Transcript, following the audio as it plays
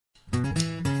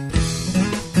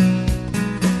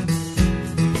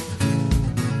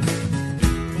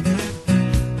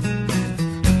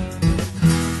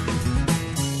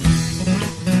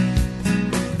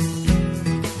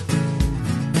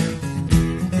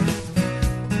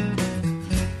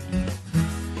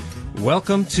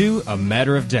Welcome to A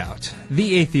Matter of Doubt,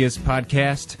 the Atheist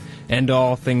Podcast and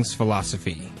all things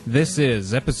philosophy. This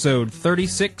is episode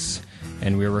 36,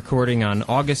 and we're recording on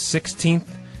August 16th,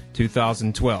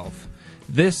 2012.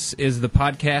 This is the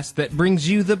podcast that brings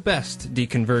you the best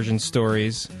deconversion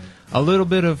stories, a little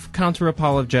bit of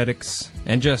counter-apologetics,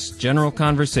 and just general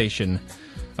conversation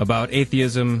about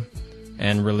atheism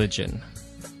and religion.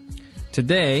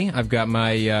 Today, I've got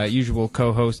my usual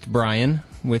co-host, Brian,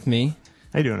 with me.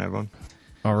 How you doing, everyone?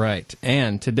 All right.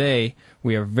 And today,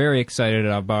 we are very excited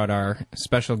about our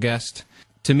special guest.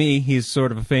 To me, he's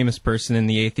sort of a famous person in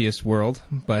the atheist world.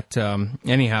 But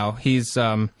anyhow, he was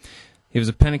a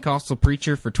Pentecostal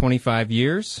preacher for 25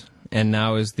 years, and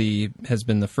now has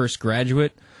been the first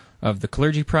graduate of the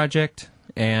Clergy Project,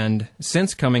 and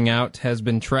since coming out, has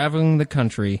been traveling the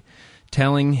country,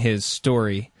 telling his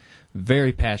story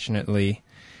very passionately.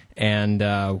 And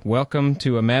welcome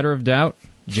to A Matter of Doubt,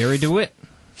 Jerry Dewitt.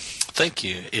 Thank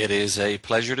you. It is a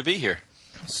pleasure to be here.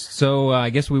 So I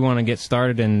guess we want to get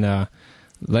started and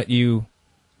let you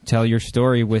tell your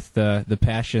story with the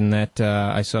passion that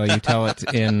I saw you tell it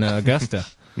in Augusta.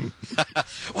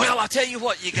 Well, I'll tell you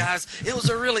what, you guys, it was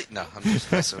a really... No, I'm just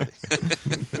messing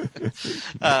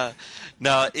with you.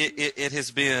 No, it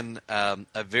has been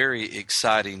a very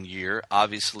exciting year.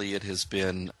 Obviously, it has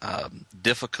been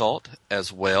difficult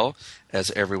as well,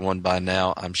 as everyone by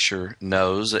now, I'm sure,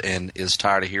 knows and is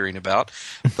tired of hearing about.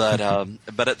 But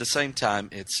at the same time,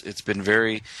 it's been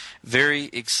very, very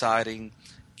exciting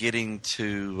getting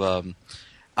to...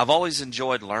 I've always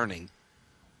enjoyed learning.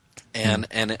 And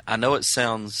I know it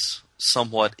sounds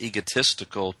somewhat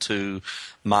egotistical to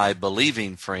my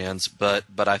believing friends, but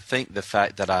I think the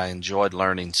fact that I enjoyed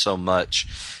learning so much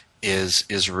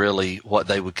is really what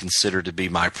they would consider to be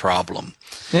my problem.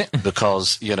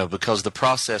 because the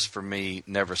process for me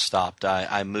never stopped.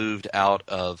 I moved out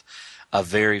of a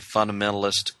very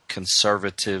fundamentalist,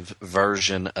 conservative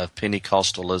version of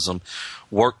Pentecostalism,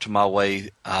 worked my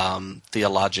way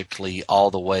theologically all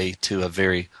the way to a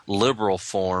very liberal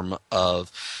form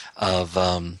of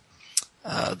the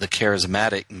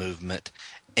charismatic movement.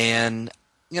 And,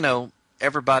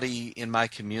 everybody in my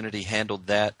community handled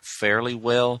that fairly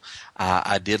well.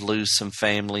 I did lose some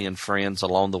family and friends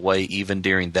along the way, even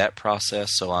during that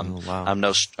process. So I'm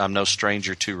no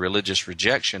stranger to religious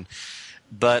rejection.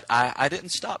 But I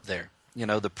didn't stop there.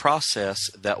 The process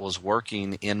that was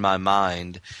working in my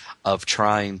mind of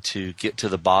trying to get to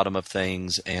the bottom of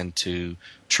things and to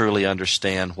truly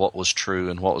understand what was true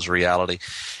and what was reality,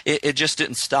 it just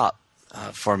didn't stop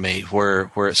for me where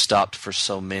it stopped for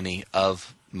so many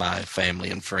of my family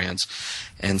and friends.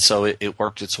 And so it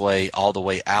worked its way all the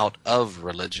way out of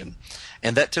religion.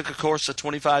 And that took a course of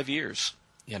 25 years.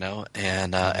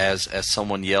 And as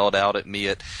someone yelled out at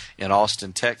me in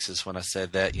Austin, Texas, when I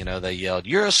said that, they yelled,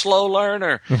 "You're a slow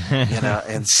learner,"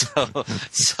 and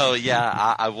so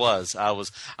yeah, I was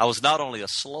not only a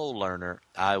slow learner,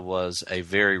 I was a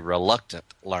very reluctant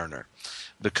learner,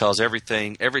 because every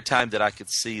time that I could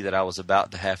see that I was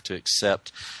about to have to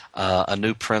accept a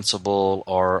new principle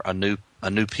or a new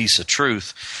piece of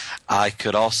truth, I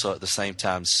could also at the same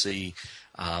time see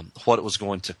what it was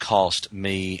going to cost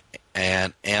me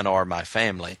and or my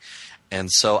family.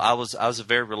 And so I was a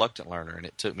very reluctant learner, and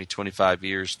it took me 25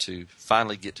 years to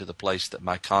finally get to the place that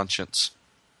my conscience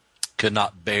could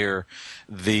not bear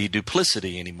the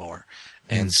duplicity anymore.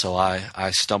 And so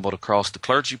I stumbled across the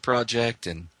Clergy Project,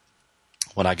 and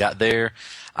when I got there,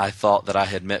 I thought that I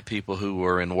had met people who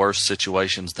were in worse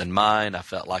situations than mine. I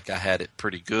felt like I had it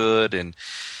pretty good, and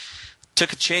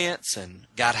took a chance and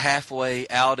got halfway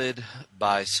outed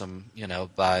by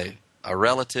by a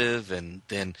relative, and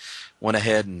then went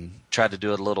ahead and tried to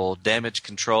do a little damage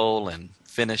control and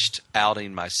finished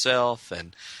outing myself.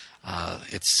 And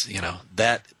as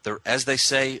they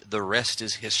say, the rest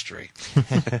is history.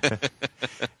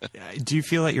 Do you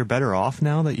feel like you're better off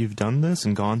now that you've done this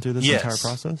and gone through this entire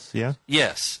process? Yeah.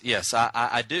 Yes,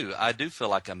 I do. I do feel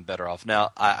like I'm better off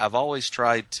now. I've always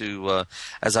tried to,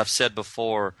 as I've said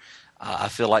before, I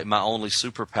feel like my only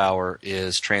superpower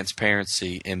is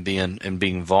transparency and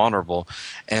being vulnerable,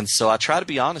 and so I try to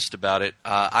be honest about it.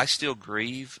 I still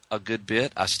grieve a good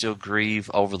bit. I still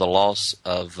grieve over the loss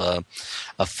of a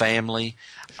family.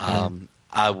 I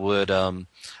wouldn't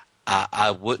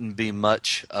be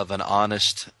much of an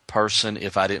honest person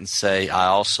if I didn't say I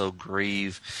also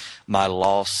grieve my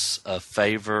loss of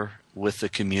favor with the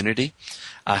community.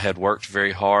 I had worked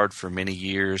very hard for many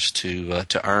years to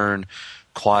earn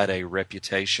quite a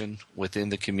reputation within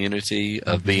the community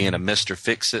of being a Mr.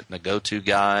 Fix-It and a go-to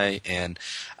guy, and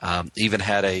even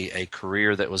had a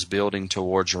career that was building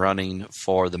towards running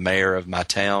for the mayor of my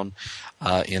town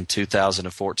in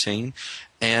 2014.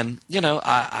 And,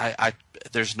 I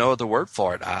there's no other word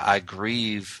for it. I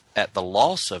grieve at the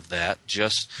loss of that.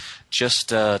 Just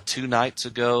 2 nights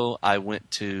ago, I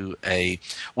went to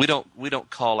we don't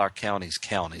call our counties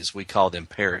counties. We call them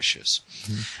parishes.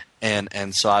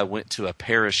 And so I went to a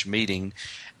parish meeting,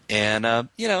 and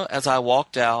as I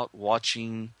walked out,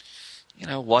 watching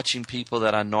people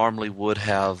that I normally would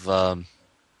have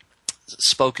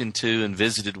spoken to and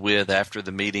visited with after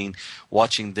the meeting,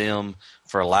 watching them,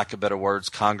 for lack of better words,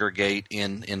 congregate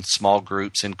in small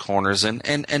groups in corners,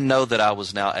 and know that I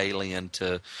was now alien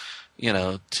to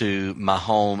my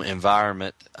home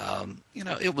environment.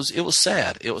 It was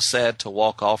sad. It was sad to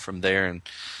walk off from there and,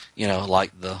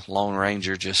 like the Lone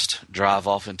Ranger, just drive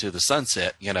off into the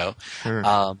sunset,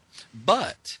 Sure.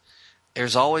 But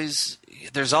there's always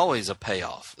a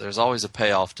payoff. There's always a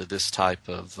payoff to this type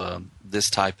of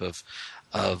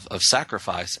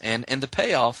sacrifice, and the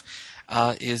payoff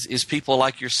is people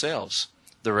like yourselves.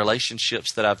 The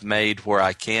relationships that I've made where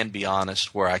I can be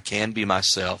honest, where I can be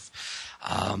myself.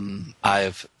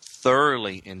 I've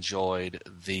thoroughly enjoyed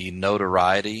the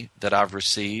notoriety that I've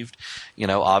received.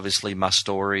 Obviously my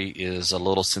story is a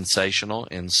little sensational,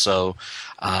 and so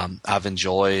I've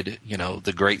enjoyed,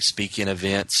 the great speaking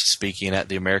events, speaking at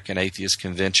the American Atheist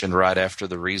Convention right after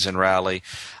the Reason Rally.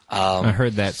 I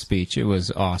heard that speech. It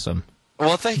was awesome.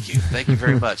 Well, thank you. Thank you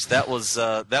very much. That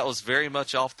was very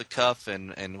much off the cuff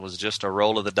and was just a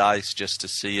roll of the dice just to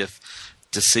see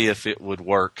if it would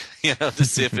work, to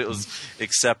see if it was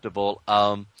acceptable.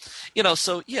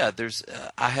 So yeah,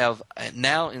 I have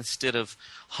now, instead of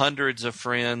hundreds of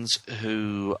friends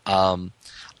who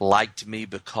liked me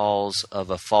because of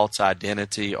a false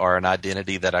identity or an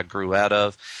identity that I grew out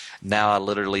of, now I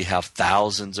literally have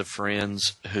thousands of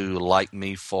friends who like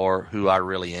me for who I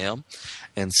really am.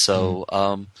 And so,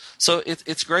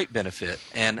 it's great benefit.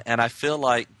 And I feel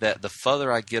like that the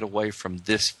further I get away from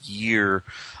this year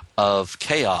of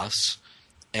chaos,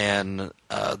 and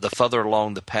the further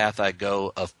along the path I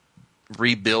go of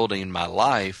rebuilding my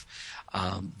life,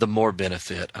 the more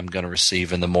benefit I'm going to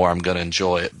receive and the more I'm going to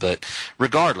enjoy it. But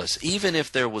regardless, even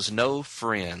if there was no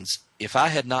friends, if I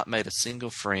had not made a single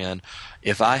friend,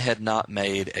 if I had not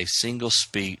made a single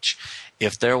speech,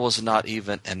 if there was not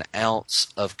even an ounce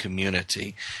of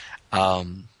community,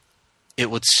 it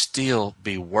would still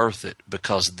be worth it,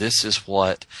 because this is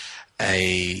what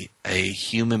a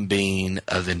human being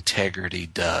of integrity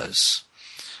does.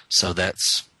 So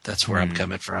that's where I'm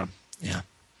coming from. Yeah.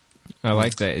 I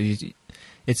like that.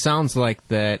 It sounds like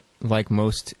that, like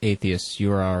most atheists,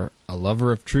 you are a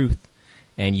lover of truth,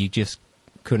 and you just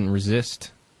couldn't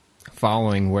resist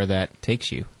following where that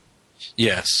takes you.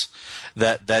 Yes,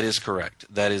 that is correct.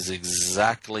 That is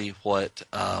exactly what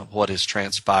has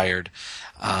transpired.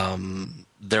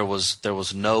 There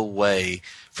was no way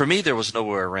for me. There was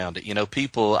nowhere around it.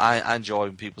 People. I enjoy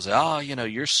when people say, "Oh,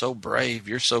 you're so brave,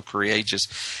 you're so courageous,"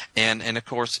 and of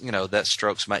course, that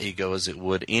strokes my ego as it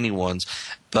would anyone's.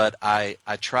 But I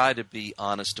try to be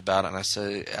honest about it, and I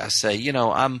say,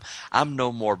 I'm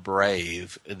no more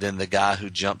brave than the guy who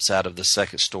jumps out of the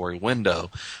second story window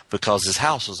because his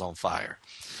house was on fire.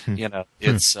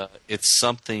 It's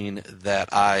something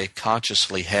that I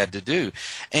consciously had to do,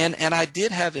 and I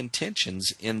did have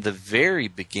intentions in the very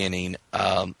beginning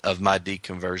of my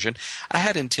deconversion. I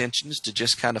had intentions to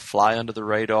just kind of fly under the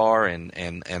radar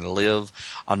and live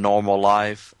a normal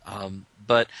life.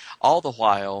 But all the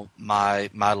while, my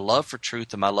love for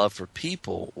truth and my love for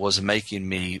people was making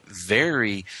me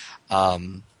very,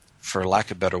 for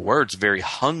lack of better words, very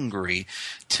hungry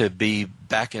to be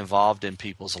back involved in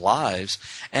people's lives.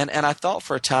 And I thought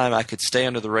for a time I could stay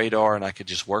under the radar and I could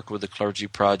just work with the Clergy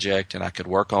Project and I could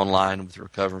work online with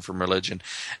Recovering from Religion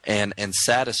and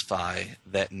satisfy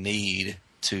that need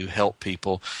to help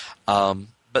people.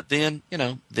 But then,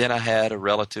 then I had a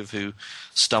relative who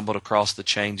stumbled across the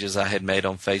changes I had made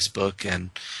on Facebook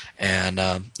and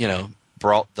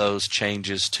brought those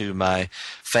changes to my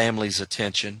family's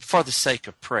attention for the sake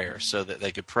of prayer, so that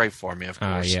they could pray for me, of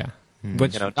course. Yeah.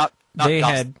 But not they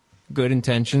had good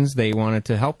intentions. They wanted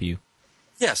to help you.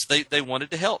 Yes, they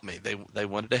wanted to help me. They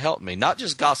wanted to help me, not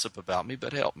just gossip about me,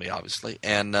 but help me, obviously.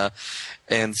 And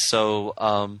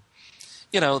so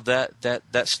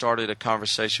that started a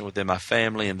conversation within my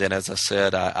family. And then, as I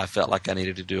said, I felt like I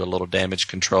needed to do a little damage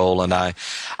control. And I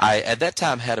at that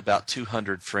time had about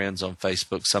 200 friends on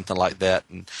Facebook, something like that.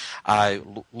 And I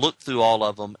looked through all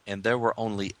of them, and there were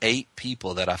only 8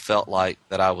 people that I felt like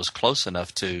that I was close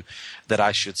enough to that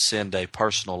I should send a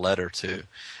personal letter to,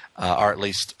 or at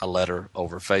least a letter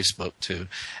over Facebook to.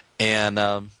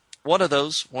 And one of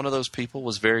those people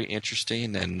was very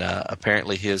interesting, and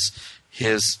apparently his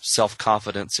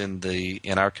self-confidence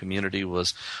in our community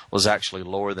was actually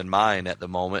lower than mine at the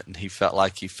moment, and he felt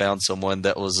like he found someone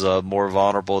that was more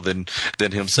vulnerable than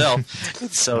himself.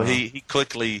 So he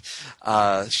quickly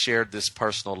shared this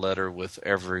personal letter with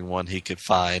everyone he could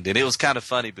find. And it was kind of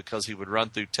funny because he would run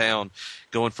through town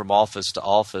going from office to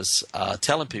office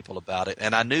telling people about it.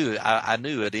 And I knew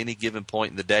at any given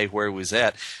point in the day where he was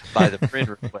at by the friend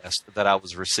request that I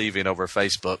was receiving over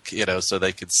Facebook, so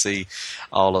they could see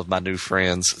all of my new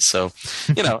friends. So,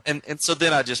 and so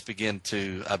then I just began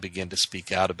to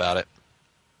speak out about it.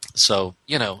 So,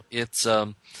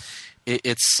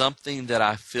 it's something that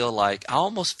I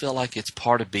almost feel like it's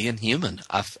part of being human.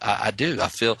 I do.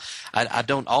 I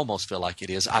don't almost feel like it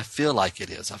is. I feel like it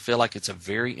is. I feel like it's a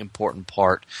very important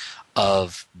part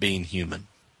of being human.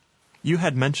 You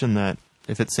had mentioned that,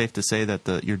 if it's safe to say,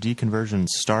 that your deconversion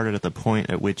started at the point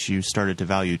at which you started to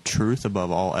value truth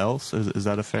above all else. Is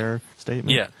that a fair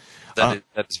statement? Yeah, that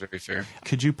is very fair.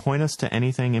 Could you point us to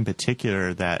anything in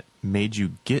particular that made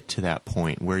you get to that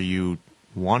point where you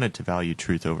wanted to value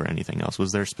truth over anything else?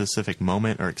 Was there a specific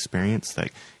moment or experience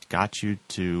that got you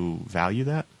to value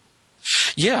that?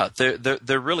 Yeah,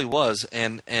 there really was,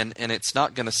 and it's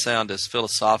not going to sound as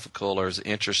philosophical or as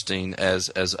interesting as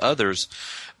others,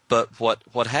 but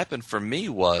what happened for me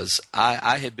was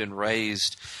I had been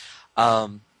raised,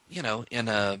 in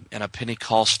a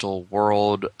Pentecostal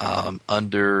world,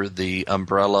 under the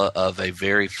umbrella of a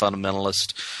very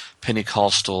fundamentalist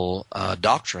Pentecostal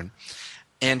doctrine.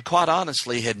 And quite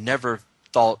honestly, had never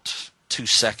thought 2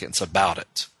 seconds about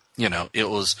it. It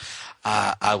was,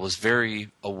 I was very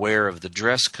aware of the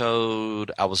dress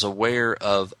code. I was aware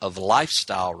of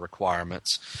lifestyle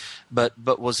requirements,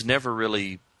 but was never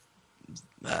really,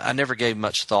 I never gave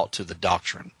much thought to the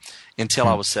doctrine until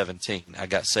I was 17. I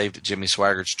got saved at Jimmy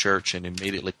Swaggart's church and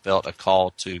immediately felt a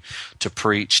call to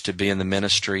preach, to be in the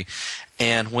ministry.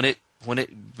 And when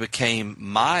it became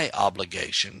my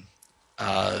obligation,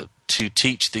 to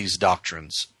teach these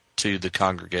doctrines to the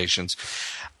congregations,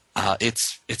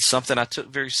 it's something I took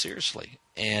very seriously.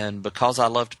 And because I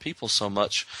loved people so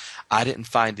much, I didn't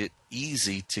find it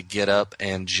easy to get up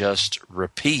and just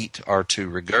repeat or to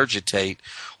regurgitate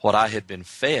what I had been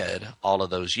fed all of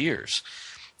those years.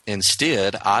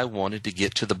 Instead, I wanted to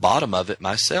get to the bottom of it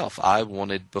myself. I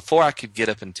wanted, before I could get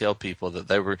up and tell people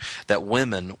that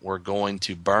women were going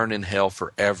to burn in hell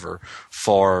forever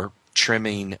for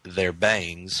trimming their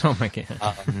bangs. Oh my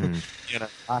God!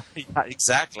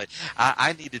 Exactly.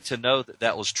 I needed to know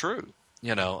that was true.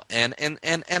 And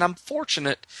I'm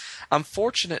fortunate. I'm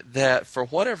fortunate that for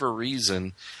whatever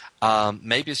reason,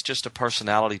 maybe it's just a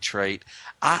personality trait,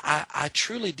 I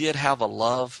truly did have a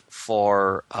love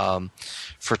for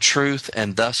truth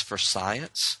and thus for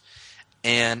science,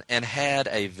 and had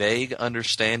a vague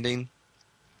understanding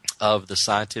of the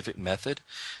scientific method.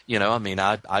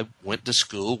 I went to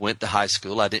school, went to high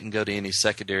school. I didn't go to any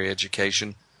secondary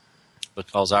education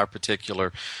because our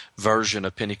particular version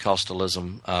of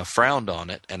Pentecostalism frowned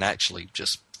on it and actually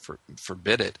just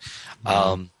forbid it.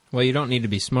 Well, you don't need to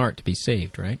be smart to be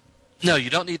saved, right? No,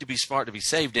 you don't need to be smart to be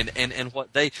saved. And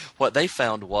what they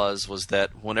found was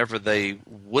that whenever they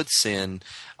would send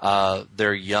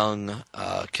their young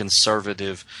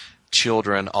conservative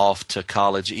children off to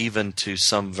college, even to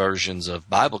some versions of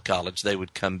Bible college, they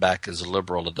would come back as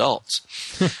liberal adults.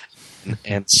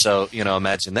 And so,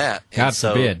 imagine that. God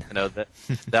forbid.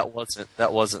 That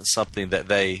wasn't something that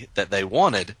they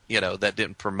wanted, that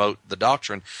didn't promote the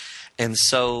doctrine. And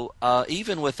so,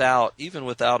 even without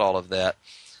all of that,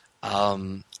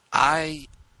 I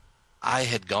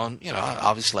had gone,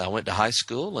 obviously I went to high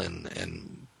school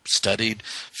and studied,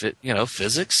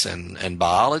 physics and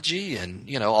biology and,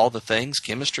 all the things,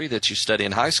 chemistry that you study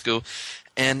in high school,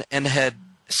 and had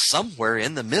somewhere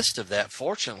in the midst of that,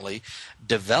 fortunately,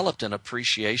 developed an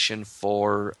appreciation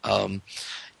for,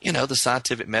 the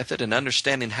scientific method and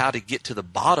understanding how to get to the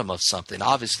bottom of something.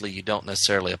 Obviously, you don't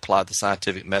necessarily apply the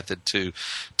scientific method to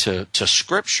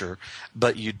Scripture,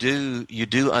 but you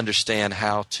do understand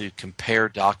how to compare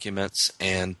documents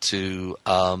and to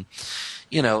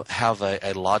have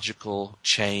a logical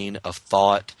chain of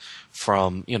thought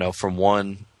from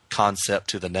one concept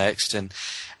to the next, and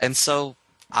so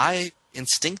I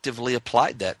instinctively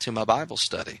applied that to my Bible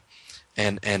study.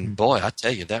 And boy, I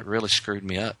tell you, that really screwed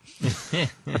me up.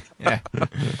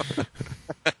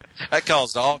 That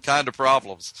caused all kind of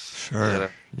problems. Sure.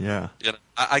 Yeah.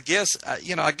 I guess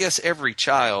every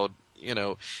child,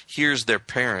 hears their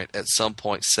parent at some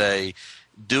point say,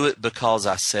 "Do it because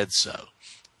I said so."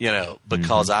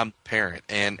 Because I'm the parent,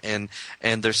 and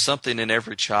there's something in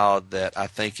every child that I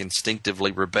think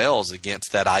instinctively rebels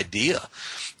against that idea,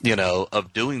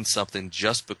 of doing something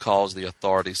just because the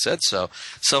authority said so.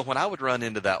 So when I would run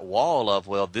into that wall of,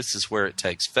 well, this is where it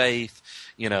takes faith,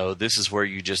 this is where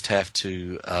you just have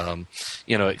to,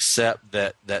 accept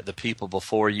that the people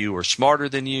before you are smarter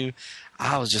than you,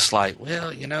 I was just like,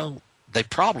 well, they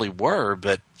probably were,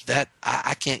 but that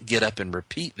I can't get up and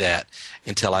repeat that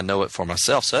until I know it for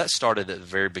myself. So that started at the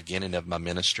very beginning of my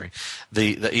ministry.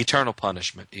 The eternal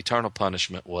punishment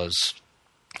was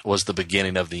the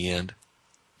beginning of the end.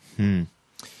 You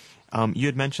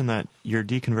had mentioned that your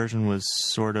deconversion was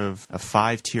sort of a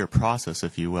 5-tier process,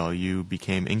 if you will. You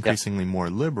became increasingly more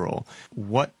liberal.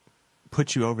 What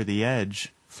put you over the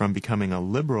edge from becoming a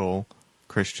liberal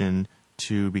Christian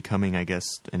to becoming, I guess,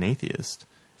 an atheist?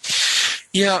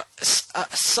 Yeah,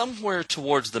 somewhere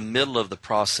towards the middle of the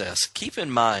process. Keep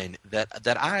in mind that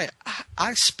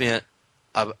I spent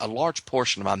a large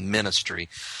portion of my ministry,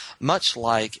 much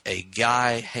like a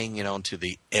guy hanging onto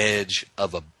the edge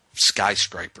of a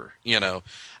skyscraper.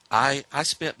 I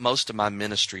spent most of my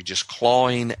ministry just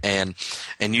clawing and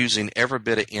using every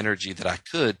bit of energy that I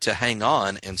could to hang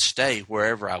on and stay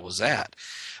wherever I was at,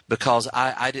 because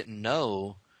I didn't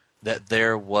know that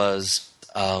there was.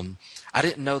 I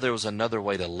didn't know there was another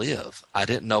way to live. I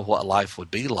didn't know what life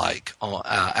would be like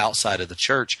outside of the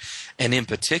church, and in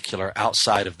particular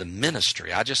outside of the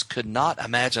ministry. I just could not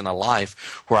imagine a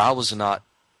life where I was not,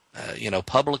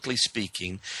 publicly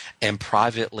speaking and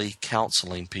privately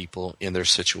counseling people in their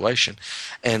situation.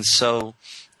 And so,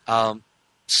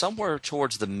 somewhere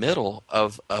towards the middle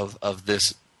of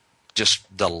this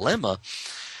just dilemma,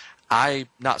 I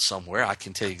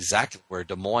can tell you exactly where,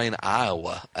 Des Moines,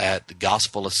 Iowa, at the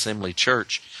Gospel Assembly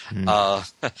Church. I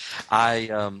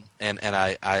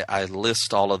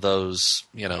list all of those,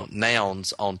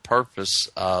 nouns on purpose,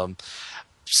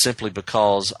 simply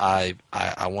because I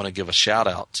want to give a shout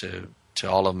out to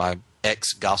all of my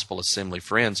ex-Gospel Assembly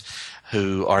friends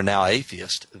who are now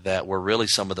atheists, that were really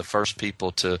some of the first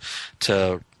people to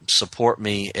support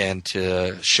me and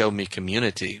to show me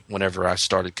community whenever I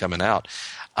started coming out.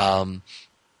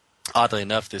 Oddly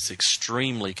enough, this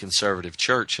extremely conservative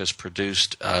church has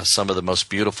produced some of the most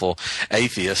beautiful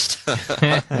atheists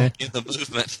in the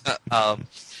movement.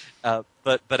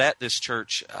 But at this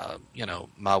church,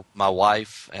 my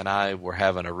wife and I were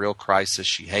having a real crisis.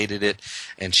 She hated it,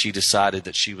 and she decided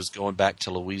that she was going back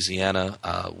to Louisiana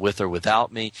with or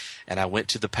without me. And I went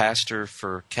to the pastor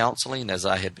for counseling, as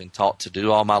I had been taught to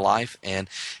do all my life, and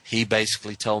he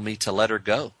basically told me to let her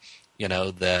go.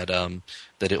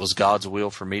 That it was God's will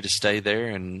for me to stay there,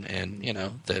 and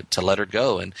to let her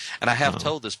go. And I have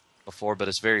told this before, but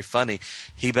it's very funny.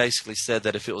 He basically said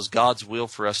that if it was God's will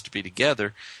for us to be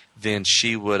together, then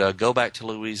she would go back to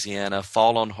Louisiana,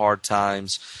 fall on hard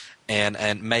times,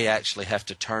 and may actually have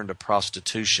to turn to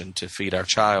prostitution to feed our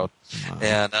child.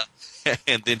 Wow.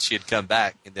 And then she'd come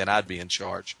back, and then I'd be in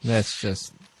charge. That's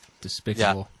just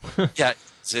despicable. Yeah.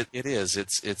 It is.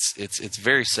 It's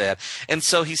very sad. And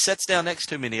so he sits down next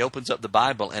to me and he opens up the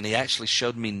Bible, and he actually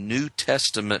showed me New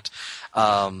Testament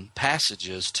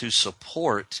passages to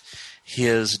support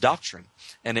his doctrine.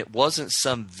 And it wasn't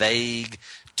some vague,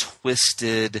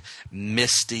 twisted,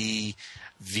 misty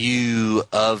view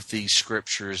of the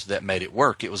scriptures that made it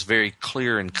work. It was very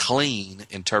clear and clean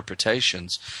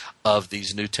interpretations of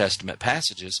these New Testament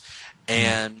passages.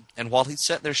 And while he's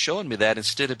sitting there showing me that,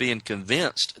 instead of being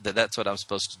convinced that that's what I'm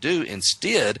supposed to do,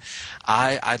 instead,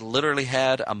 I literally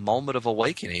had a moment of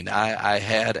awakening. I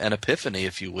had an epiphany,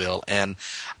 if you will. And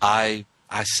I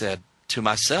said to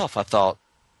myself, I thought,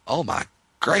 oh my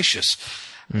gracious,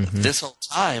 this whole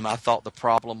time I thought the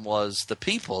problem was the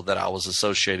people that I was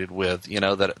associated with,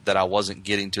 that I wasn't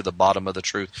getting to the bottom of the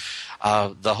truth.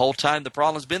 The whole time the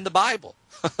problem's been the Bible.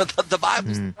 The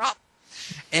Bible's the problem.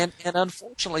 And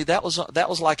unfortunately, that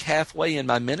was like halfway in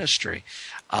my ministry,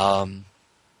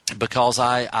 because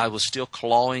I was still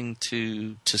clawing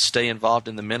to stay involved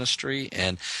in the ministry,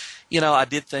 and I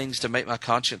did things to make my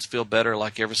conscience feel better.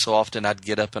 Like every so often, I'd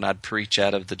get up and I'd preach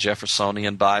out of the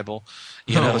Jeffersonian Bible,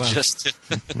 just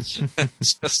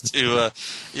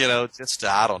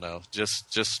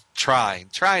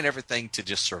trying everything to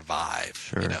just survive,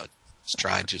 Sure. Just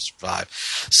trying to survive.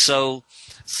 So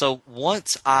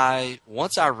once I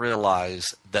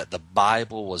realized that the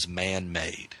Bible was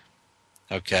man-made,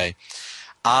 okay,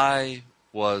 I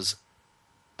was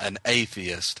an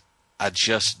atheist. I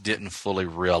just didn't fully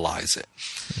realize it,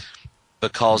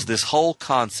 because this whole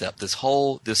concept, this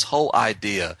whole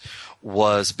idea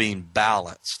was being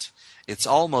balanced. It's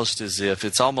almost as if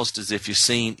you've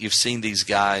seen these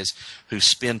guys who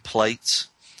spin plates,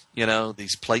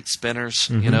 these plate spinners,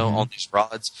 on these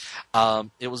rods.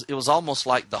 It was almost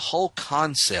like the whole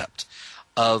concept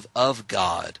of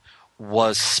God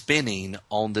was spinning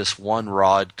on this one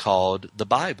rod called the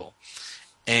Bible.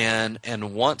 And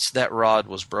once that rod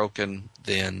was broken,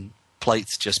 then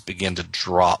plates just began to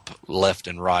drop left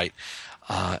and right.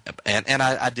 And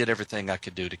I did everything I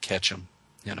could do to catch them.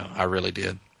 I really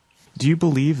did. Do you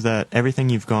believe that everything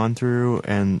you've gone through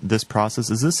and this process,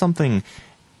 is this something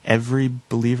every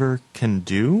believer can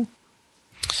do?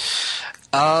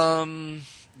 I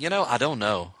don't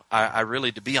know. I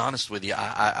really, to be honest with you,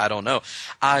 I don't know.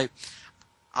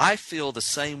 I feel the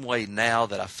same way now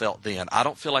that I felt then. I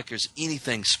don't feel like there's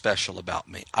anything special about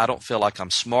me. I don't feel like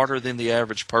I'm smarter than the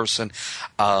average person.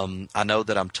 I know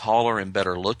that I'm taller and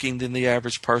better looking than the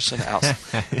average person.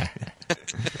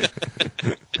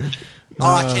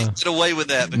 I can't get away with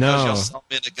that because y'all saw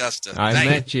me in Augusta. I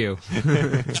met you.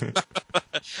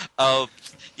 I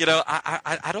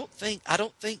don't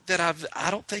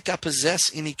think I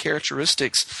possess any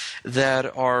characteristics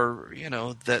that are,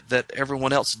 that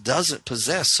everyone else doesn't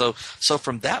possess. So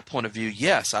from that point of view,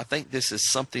 yes, I think this is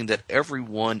something that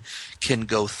everyone can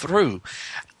go through.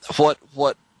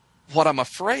 What I'm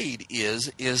afraid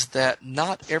is that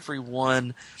not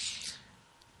everyone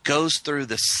goes through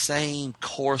the same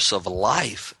course of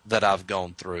life that I've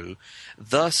gone through.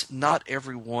 Thus, not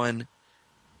everyone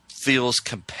feels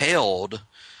compelled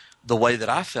the way that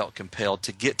I felt compelled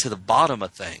to get to the bottom of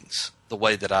things the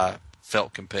way that I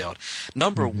felt compelled.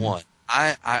 Number one,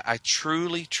 I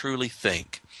truly, truly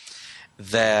think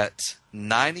that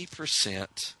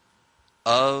 90%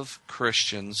 of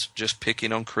Christians, just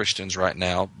picking on Christians right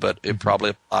now, but it probably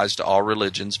applies to all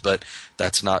religions, but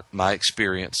that's not my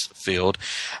experience field.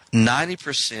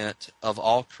 90% of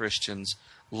all Christians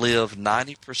live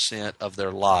 90% of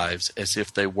their lives as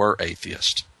if they were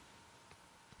atheist.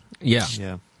 Yeah.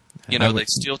 They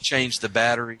still change the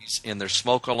batteries in their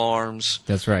smoke alarms.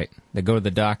 That's right. They go to the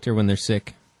doctor when they're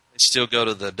sick. They still go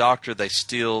to the doctor. They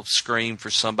still scream for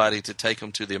somebody to take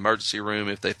them to the emergency room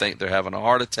if they think they're having a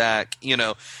heart attack. They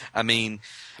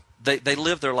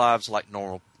live their lives like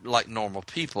normal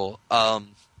people,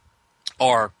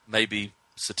 or maybe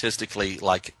statistically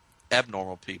like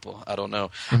abnormal people. I don't know.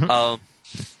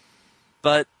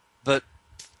 But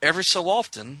every so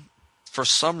often, for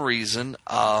some reason,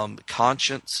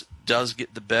 conscience does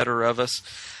get the better of us.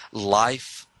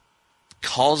 Life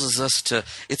causes us to.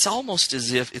 It's almost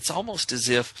as if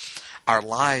our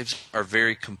lives are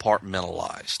very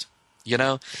compartmentalized.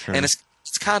 Sure. And it's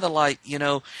kind of like,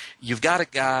 you've got a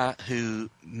guy who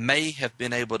may have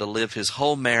been able to live his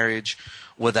whole marriage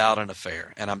without an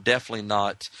affair. And I'm definitely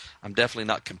not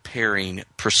comparing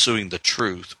pursuing the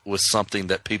truth with something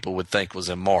that people would think was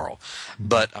immoral.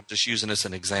 But I'm just using this as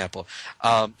an example.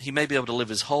 He may be able to live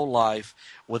his whole life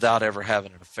without ever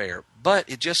having an affair. But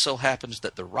it just so happens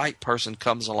that the right person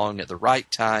comes along at the right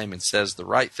time and says the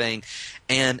right thing,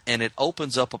 and it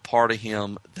opens up a part of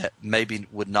him that maybe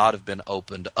would not have been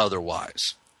opened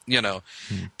otherwise.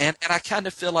 And I kind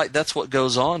of feel like that's what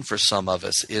goes on for some of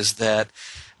us, is that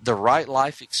the right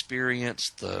life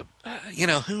experience,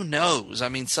 who knows? I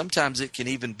mean, sometimes it can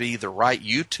even be the right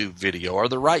YouTube video or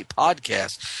the right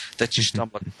podcast that you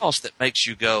stumble across that makes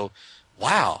you go,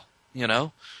 wow,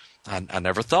 I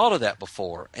never thought of that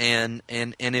before. And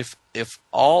if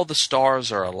all the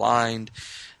stars are aligned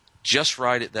just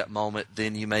right at that moment,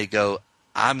 then you may go,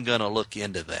 I'm going to look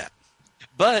into that.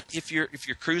 But if you're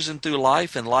cruising through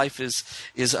life and life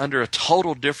is under a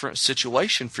total different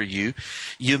situation for you,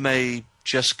 you may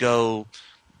just go,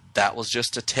 that was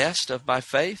just a test of my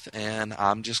faith, and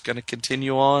I'm just going to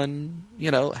continue on,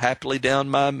 happily down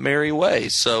my merry way.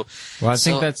 So, I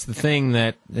think that's the thing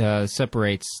that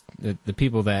separates the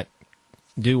people that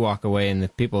do walk away and the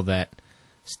people that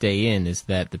stay in, is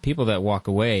that the people that walk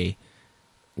away,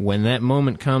 when that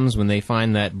moment comes, when they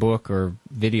find that book or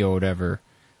video or whatever,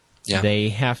 they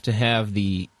have to have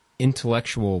the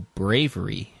intellectual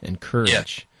bravery and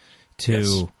courage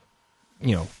to,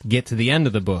 get to the end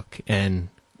of the book and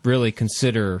really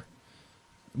consider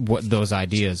what those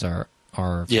ideas are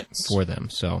for them.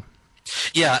 So,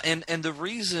 and the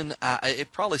reason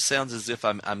it probably sounds as if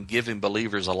I'm giving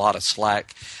believers a lot of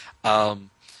slack,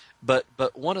 But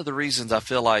one of the reasons I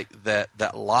feel like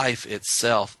that life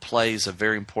itself plays a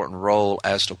very important role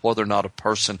as to whether or not a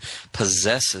person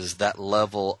possesses that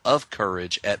level of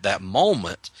courage at that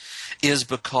moment is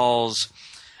because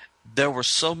there were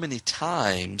so many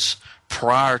times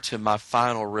prior to my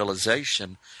final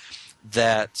realization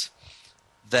that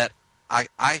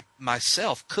I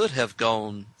myself could have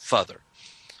gone further.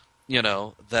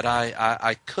 That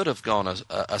I could have gone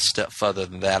a step further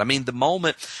than that. I mean, the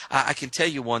moment, I can tell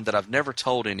you one that I've never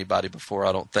told anybody before,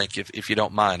 I don't think, if you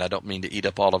don't mind. I don't mean to eat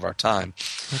up all of our time.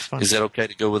 That's fine. Is that okay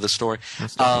to go with the story?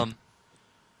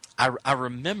 I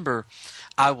remember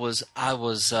I was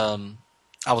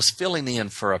filling in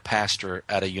for a pastor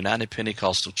at a United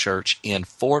Pentecostal church in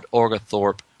Fort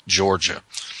Oglethorpe, Georgia.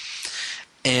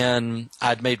 And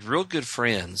I'd made real good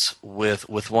friends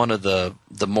with one of the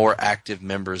more active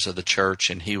members of the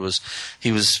church, and he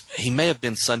may have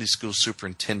been Sunday school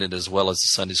superintendent as well as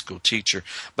a Sunday school teacher,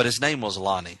 but his name was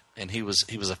Lonnie, and he was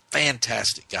a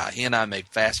fantastic guy. He and I made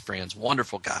fast friends,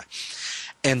 wonderful guy.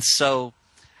 And so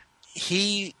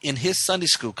he, in his Sunday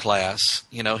school class,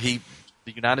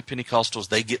 the United Pentecostals,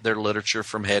 they get their literature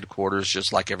from headquarters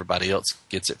just like everybody else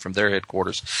gets it from their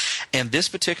headquarters. And this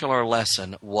particular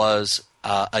lesson was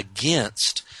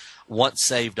against once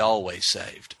saved, always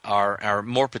saved, or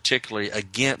more particularly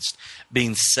against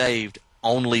being saved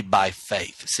only by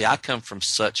faith. See, I come from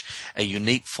such a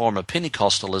unique form of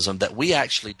Pentecostalism that we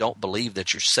actually don't believe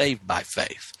that you're saved by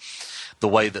faith the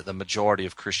way that the majority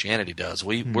of Christianity does.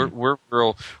 We're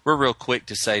real quick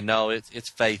to say, no, it's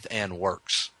faith and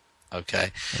works.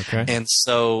 Okay. And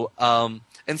so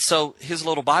his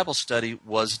little Bible study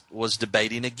was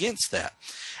debating against that.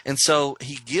 And so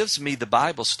he gives me the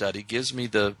Bible study, gives me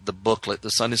the booklet, the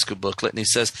Sunday school booklet, and he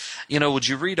says, would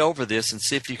you read over this and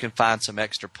see if you can find some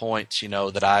extra points,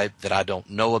 that I don't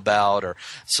know about, or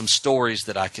some stories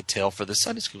that I could tell for the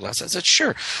Sunday school class. I said,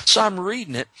 sure. So I'm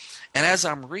reading it, and as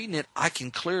I'm reading it, I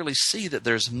can clearly see that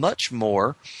there's much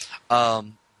more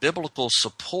biblical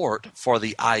support for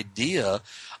the idea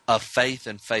of faith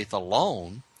and faith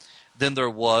alone than there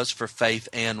was for faith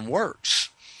and works.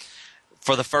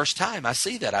 For the first time, I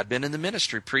see that. I've been in the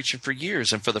ministry preaching for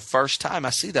years, and for the first time, I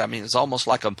see that. I mean, it's almost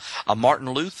like a Martin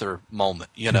Luther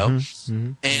moment,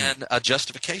 and a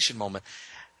justification moment.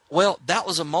 Well, that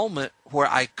was a moment where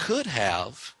I could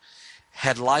have,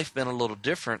 had life been a little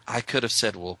different, I could have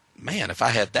said, well, man, if I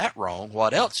had that wrong,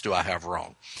 what else do I have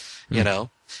wrong?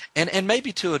 And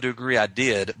maybe to a degree I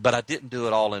did, but I didn't do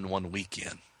it all in one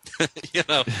weekend.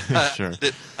 Sure.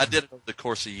 I did it over the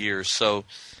course of years. So,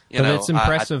 but it's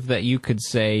impressive that you could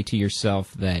say to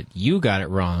yourself that you got it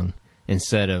wrong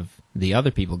instead of the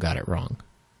other people got it wrong.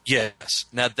 Yes.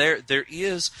 Now there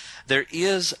is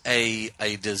a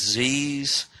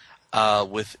disease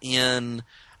within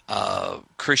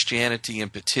Christianity in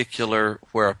particular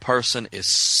where a person is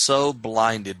so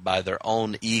blinded by their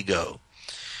own ego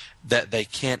that they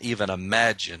can't even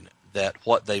imagine that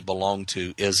what they belong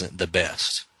to isn't the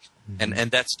best.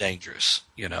 And that's dangerous.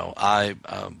 We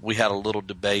had a little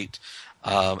debate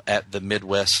at the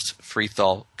Midwest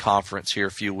Freethought Conference here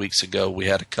a few weeks ago. We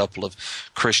had a couple of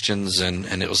Christians, and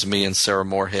it was me and Sarah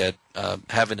Moorhead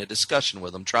having a discussion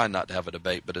with them, trying not to have a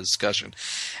debate, but a discussion.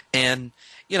 And,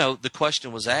 the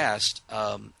question was asked,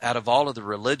 out of all of the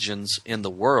religions in the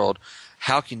world,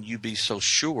 how can you be so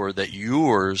sure that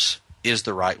yours is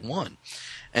the right one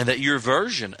and that your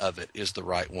version of it is the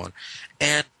right one?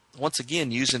 And once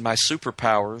again, using my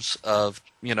superpowers of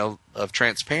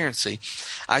transparency,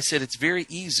 I said it's very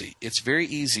easy. It's very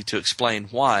easy to explain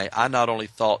why I not only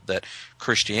thought that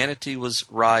Christianity was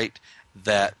right,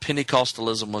 that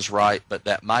Pentecostalism was right, but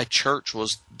that my church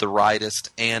was the rightest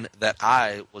and that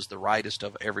I was the rightest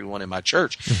of everyone in my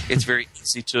church. It's very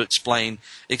easy to explain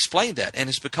that, and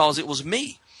it's because it was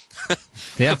me.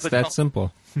 Yeah, it's that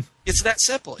simple. It's that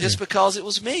simple. It's because it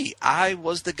was me. I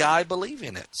was the guy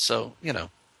believing it. So,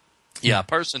 yeah, a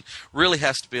person really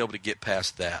has to be able to get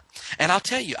past that. And I'll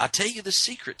tell you the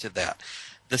secret to that.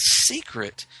 The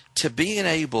secret to being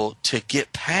able to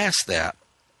get past that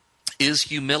is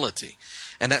humility.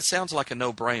 And that sounds like a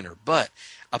no-brainer, but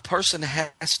a person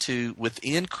has to,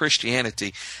 within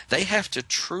Christianity, they have to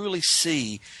truly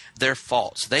see their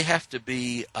faults. They have to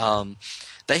be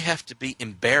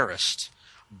embarrassed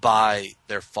by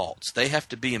their faults. They have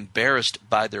to be embarrassed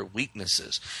by their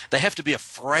weaknesses. They have to be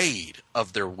afraid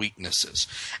of their weaknesses.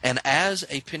 And as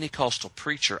a Pentecostal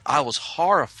preacher, I was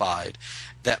horrified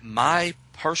that my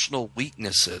personal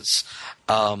weaknesses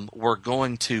were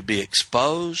going to be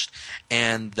exposed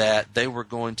and that they were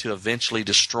going to eventually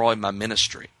destroy my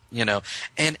ministry.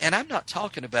 And I'm not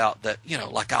talking about that,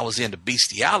 like I was into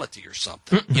bestiality or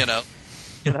something,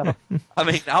 You know, I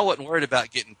mean, I wasn't worried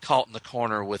about getting caught in the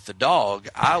corner with the dog.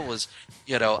 I was,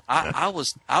 you know, I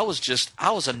was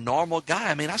a normal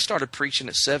guy. I mean, I started preaching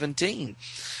at 17.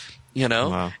 You know,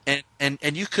 Wow.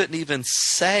 and you couldn't even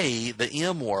say the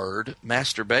M word,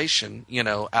 masturbation, you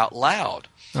know, out loud.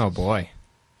 Oh boy.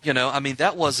 You know, I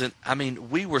mean,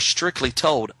 we were strictly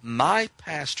told. My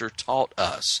pastor taught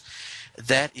us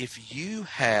that if you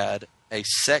had a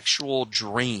sexual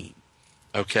dream,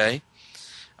 okay,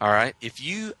 all right, if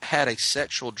you had a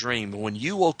sexual dream, when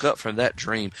you woke up from that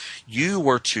dream, you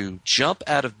were to jump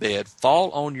out of bed,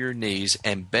 fall on your knees,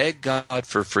 and beg God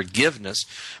for forgiveness,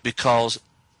 because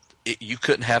you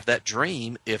couldn't have that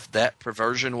dream if that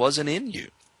perversion wasn't in you.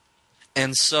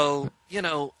 And so, you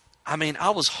know, I mean, I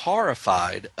was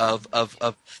horrified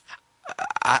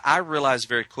I realized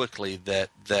very quickly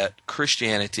that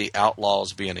Christianity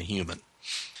outlaws being a human.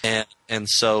 And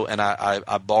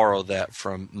I borrow that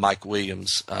from Mike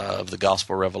Williams of the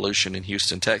Gospel Revolution in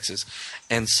Houston, Texas.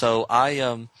 And so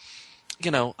I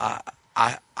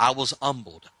was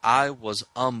humbled. I was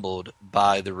humbled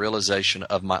by the realization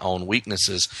of my own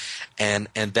weaknesses, and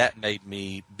that made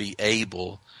me be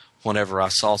able, whenever I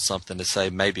saw something, to say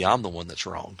maybe I'm the one that's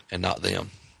wrong and not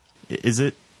them. Is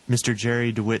it Mr.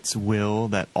 Jerry Dewitt's will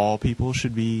that all people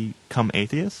should become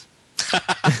atheists?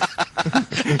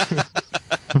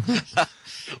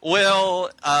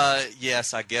 Well,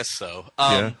 yes, I guess so.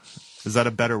 Yeah. Is that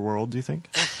a better world, do you think?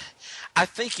 I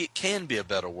think it can be a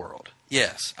better world.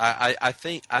 Yes, I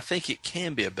think it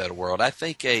can be a better world. I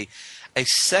think a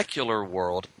secular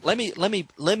world. Let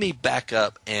me back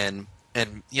up and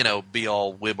you know, be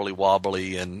all wibbly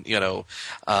wobbly and you know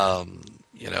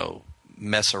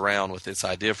mess around with this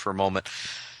idea for a moment.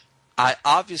 I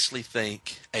obviously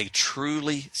think a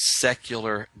truly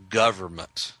secular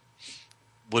government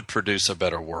would produce a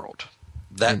better world.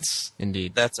 That's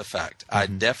indeed. That's a fact. I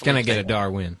definitely Can I get a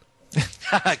Darwin?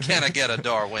 Can I get a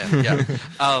Darwin?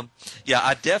 Yeah,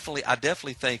 I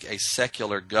definitely think a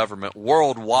secular government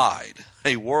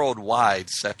a worldwide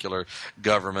secular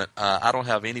government. I don't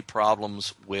have any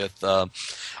problems with a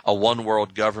one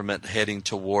world government heading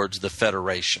towards the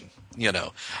Federation. You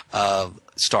know,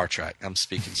 Star Trek. I'm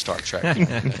speaking Star Trek. I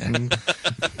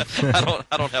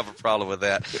don't have a problem with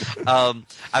that.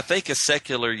 I think a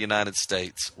secular United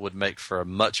States would make for a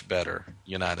much better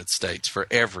United States for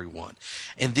everyone.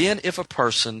 And then if a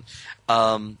person,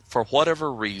 for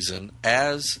whatever reason,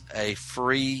 as a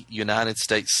free United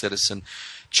States citizen,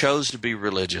 chose to be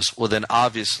religious, well, then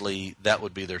obviously that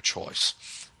would be their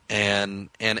choice. And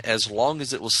as long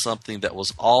as it was something that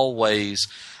was always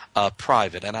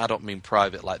private, and I don't mean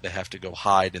private like they have to go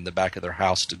hide in the back of their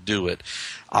house to do it.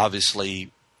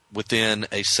 Obviously, within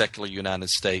a secular United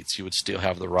States, you would still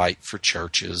have the right for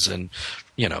churches and,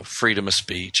 you know, freedom of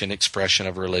speech and expression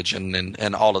of religion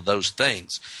and all of those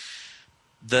things.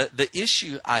 The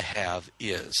issue I have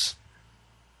is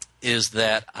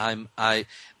that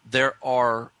there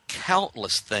are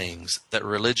countless things that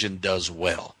religion does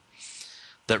well,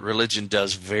 that religion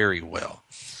does very well,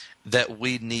 that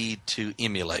we need to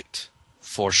emulate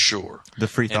for sure. The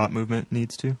free thought movement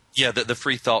needs to? Yeah, the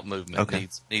free thought movement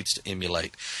needs to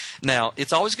emulate. Now,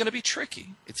 it's always going to be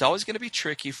tricky. It's always going to be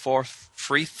tricky for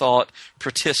free thought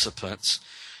participants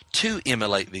to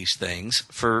emulate these things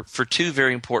for two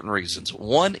very important reasons.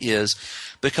 One is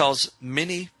because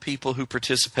many people who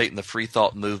participate in the free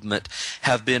thought movement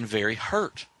have been very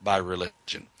hurt by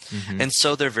religion. Mm-hmm. And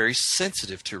so they're very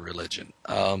sensitive to religion.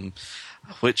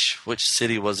 Which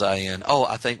city was I in? Oh,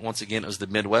 I think once again it was the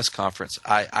Midwest Conference.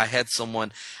 I had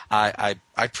someone, I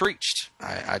preached.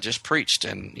 I just preached,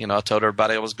 and you know, I told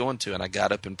everybody I was going to, and I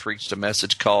got up and preached a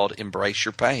message called "Embrace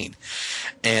Your Pain,"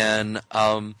 and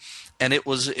it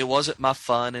wasn't my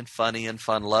fun and funny and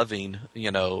fun loving, you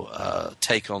know,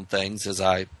 take on things as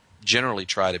I generally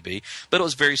try to be, but it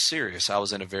was very serious. I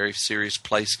was in a very serious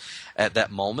place at that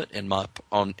moment in my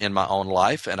own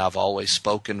life, and I've always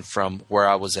spoken from where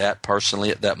I was at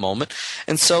personally at that moment,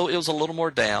 and so it was a little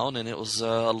more down, and it was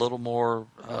a little more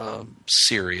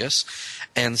serious,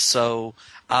 and so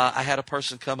I had a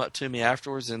person come up to me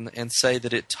afterwards and say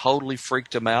that it totally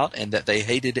freaked them out and that they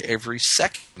hated every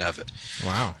second of it.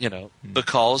 Wow. You know,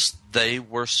 because they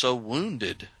were so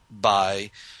wounded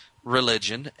by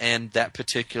religion and that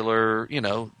particular, you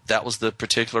know, that was the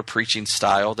particular preaching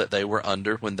style that they were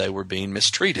under when they were being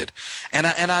mistreated. And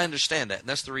I understand that. And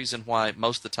that's the reason why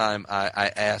most of the time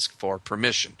I ask for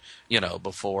permission, you know,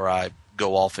 before I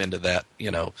go off into that, you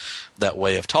know, that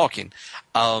way of talking.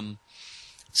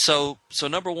 So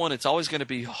number one, it's always going to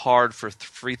be hard for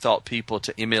free thought people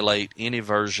to emulate any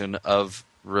version of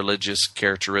religious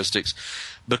characteristics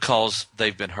because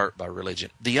they've been hurt by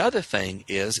religion. The other thing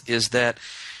is that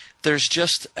there's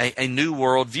just a new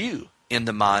worldview in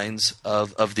the minds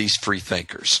of these free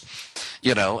thinkers,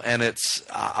 and it's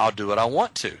I'll do what I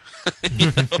want to,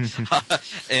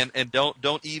 and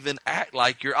don't even act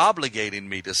like you're obligating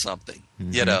me to something,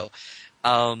 and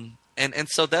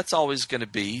so that's always going to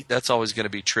be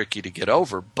tricky to get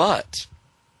over. But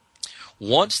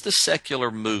once the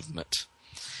secular movement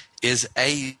is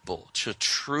able to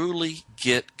truly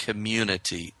get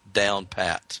community down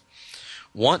pat,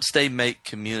 once they make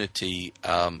community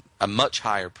a much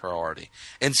higher priority,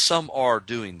 and some are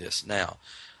doing this now,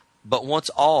 but once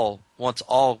all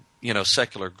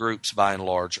secular groups by and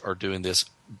large are doing this,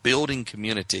 building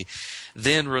community,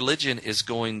 then religion is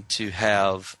going to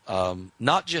have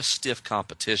not just stiff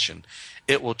competition;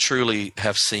 it will truly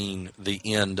have seen the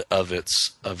end of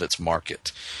its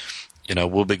market.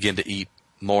 We'll begin to eat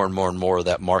more and more and more of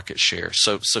that market share.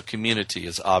 So community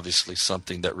is obviously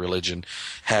something that religion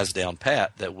has down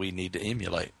pat that we need to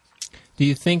emulate. Do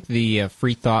you think the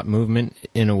free thought movement,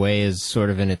 in a way, is sort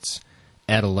of in its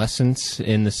adolescence,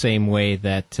 in the same way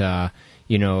that, a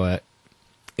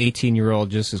 18-year-old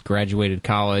just has graduated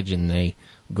college and they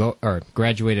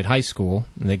graduated high school,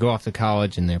 and they go off to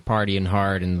college and they're partying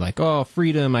hard and like, oh,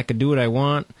 freedom, I could do what I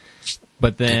want.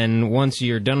 But then once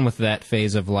you're done with that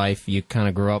phase of life, you kind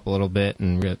of grow up a little bit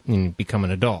and become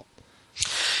an adult.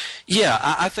 Yeah,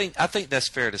 I think that's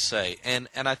fair to say, and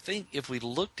I think if we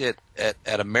looked at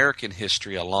American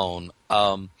history alone,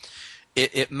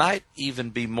 it might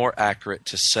even be more accurate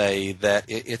to say that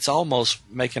it's almost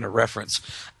making a reference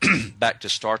back to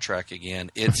Star Trek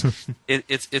again.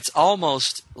 It's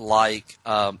almost like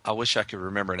I wish I could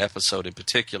remember an episode in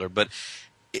particular, but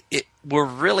we're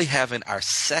really having our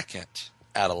second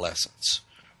adolescence.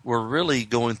 We're really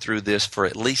going through this for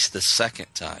at least the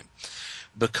second time,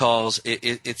 because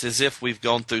it's as if we've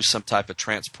gone through some type of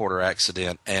transporter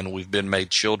accident and we've been made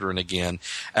children again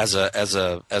as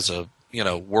a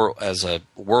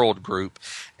world group,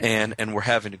 and we're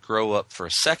having to grow up for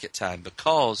a second time.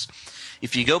 Because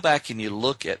if you go back and you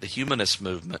look at the humanist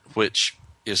movement, which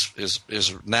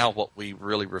is now what we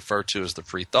really refer to as the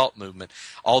free thought movement.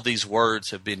 All these words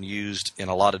have been used in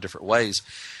a lot of different ways.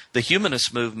 The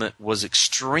humanist movement was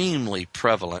extremely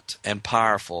prevalent and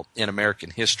powerful in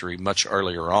American history much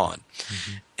earlier on.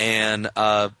 Mm-hmm. And,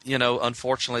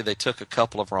 unfortunately they took a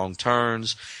couple of wrong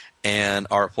turns, and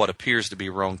are what appears to be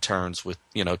wrong turns with,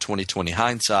 20/20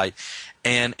 hindsight,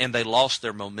 and they lost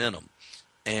their momentum,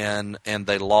 and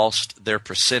they lost their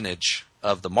percentage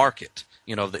of the market,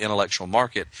 the intellectual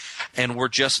market, and we're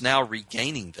just now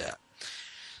regaining that.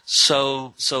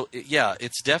 So yeah,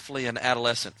 it's definitely an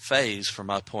adolescent phase from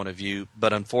my point of view,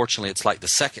 but unfortunately it's like the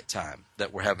second time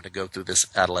that we're having to go through this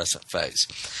adolescent phase.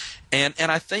 And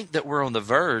I think that we're on the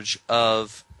verge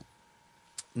of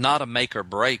not a make or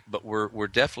break, but we're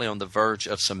definitely on the verge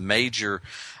of some major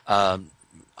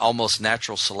almost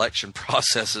natural selection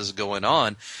processes going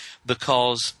on,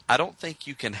 because I don't think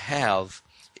you can have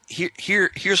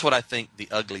here's what I think the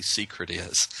ugly secret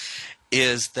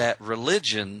is that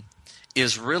religion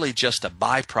is really just a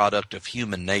byproduct of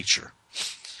human nature,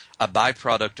 a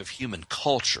byproduct of human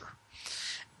culture.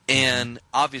 And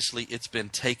obviously it's been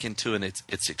taken to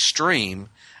its extreme,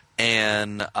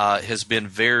 and has been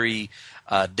very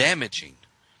damaging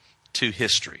to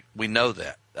history. We know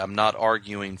that. I'm not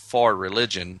arguing for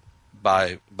religion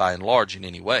by and large in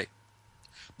any way.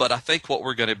 But I think what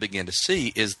we're going to begin to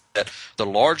see is that the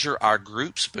larger our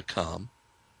groups become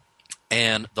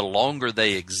and the longer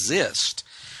they exist,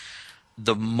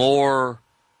 the more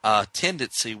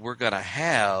tendency we're going to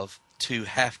have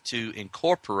to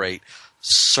incorporate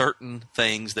certain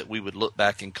things that we would look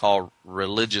back and call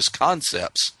religious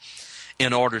concepts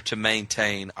in order to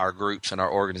maintain our groups and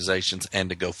our organizations and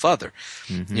to go further,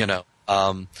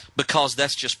 because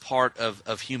that's just part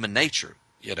of human nature,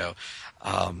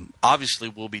 Obviously,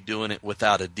 we'll be doing it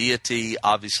without a deity.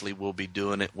 Obviously, we'll be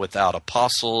doing it without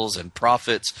apostles and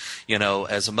prophets.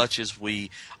 As much as we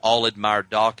all admire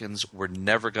Dawkins, we're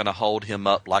never going to hold him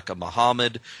up like a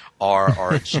Muhammad or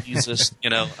a Jesus.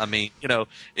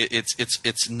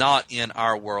 It's not in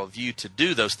our worldview to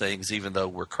do those things, even though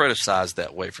we're criticized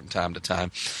that way from time to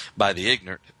time by the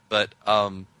ignorant. but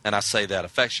and I say that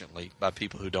affectionately by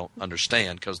people who don't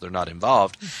understand because they're not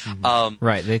involved.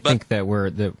 Right. They think that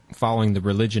we're following the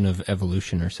religion of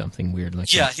evolution or something weird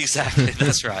like Yeah, that. exactly.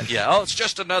 That's right. Yeah. Oh, it's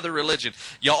just another religion.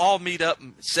 You all meet up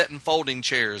and sit in folding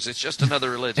chairs. It's just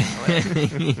another religion.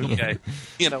 Okay.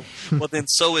 You know, well, then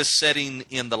so is sitting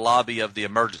in the lobby of the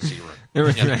emergency room.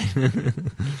 Right. You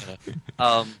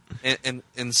know?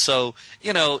 And so,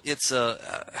 you know, it's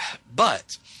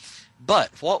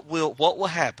but what will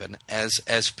happen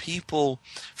as people,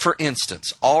 for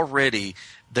instance, already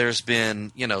there's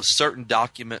been, you know, certain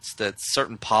documents that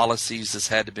certain policies has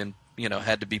had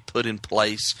to be put in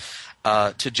place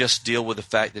to just deal with the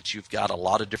fact that you've got a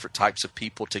lot of different types of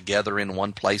people together in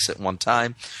one place at one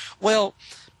time. Well,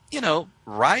 you know,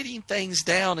 writing things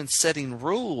down and setting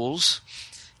rules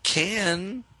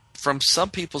can, from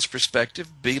some people's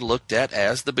perspective, be looked at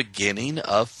as the beginning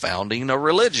of founding a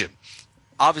religion.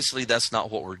 Obviously, that's not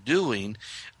what we're doing,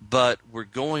 but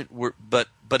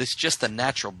but it's just the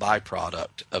natural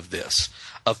byproduct of this,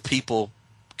 of people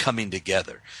coming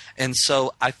together. And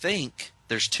so I think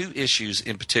there's two issues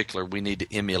in particular we need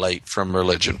to emulate from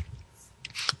religion.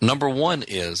 Number one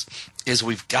is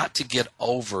we've got to get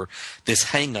over this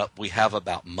hang-up we have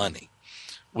about money.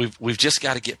 We've just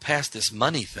got to get past this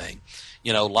money thing.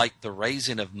 You know, like the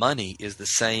raising of money is the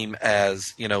same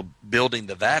as, you know, building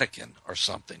the Vatican or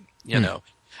something, you know,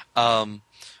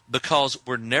 because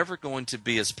we're never going to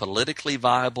be as politically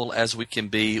viable as we can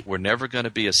be. We're never going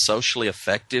to be as socially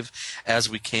effective as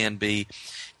we can be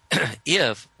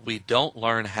if we don't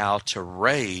learn how to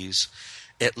raise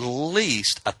at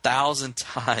least 1,000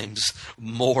 times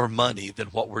more money than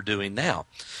what we're doing now.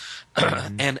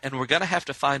 And we're going to have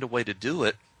to find a way to do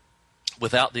it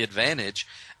without the advantage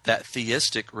that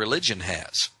theistic religion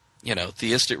has. You know,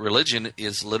 theistic religion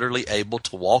is literally able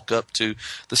to walk up to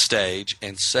the stage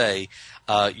and say,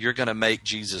 you're going to make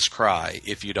Jesus cry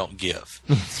if you don't give.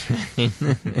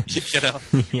 You know,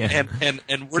 Yeah.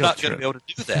 and we're not going to be able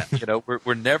to do that. You know,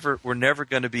 we're never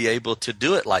going to be able to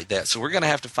do it like that. So we're going to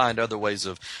have to find other ways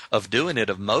of doing it,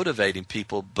 of motivating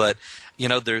people. But you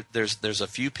know, there's a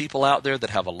few people out there that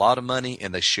have a lot of money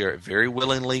and they share it very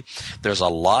willingly. There's a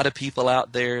lot of people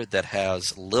out there that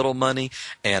has little money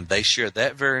and they share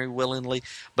that very willingly.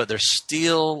 But there's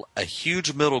still a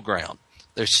huge middle ground.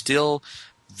 There's still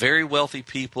very wealthy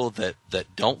people that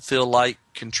don't feel like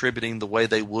contributing the way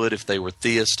they would if they were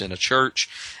theists in a church.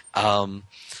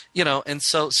 You know, and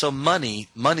so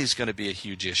money's going to be a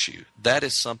huge issue. That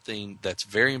is something that's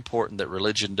very important that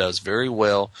religion does very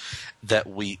well, that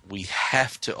we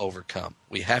have to overcome.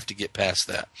 We have to get past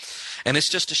that. And it's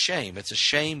just a shame. It's a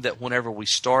shame that whenever we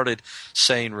started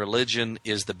saying religion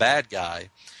is the bad guy,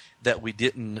 that we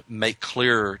didn't make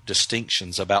clearer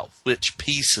distinctions about which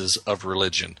pieces of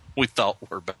religion we thought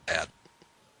were bad.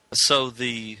 So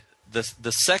the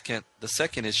second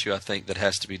issue I think that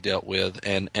has to be dealt with,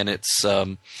 and it's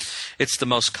the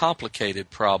most complicated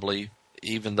probably,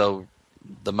 even though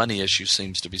the money issue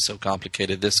seems to be so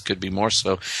complicated, this could be more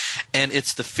so, and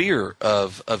it's the fear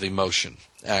of emotion.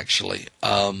 Actually,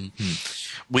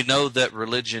 we know that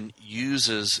religion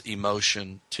uses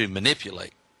emotion to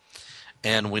manipulate.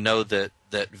 And we know that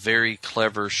very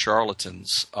clever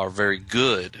charlatans are very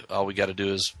good. All we got to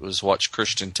do is watch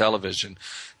Christian television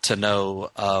to know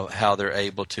how they're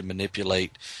able to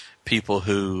manipulate people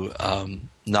who,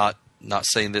 not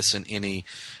saying this in any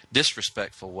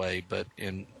disrespectful way, but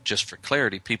in just for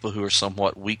clarity, people who are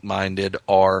somewhat weak-minded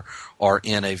or are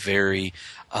in a very,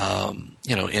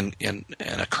 you know, in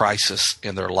a crisis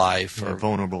in their life, or a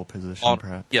vulnerable position,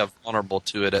 perhaps. Yeah, vulnerable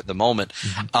to it at the moment.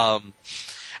 Mm-hmm.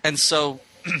 And so,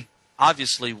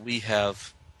 obviously, we've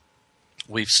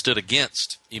stood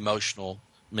against emotional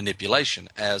manipulation,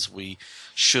 as we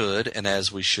should and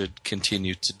as we should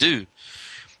continue to do.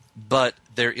 But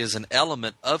there is an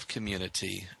element of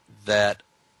community that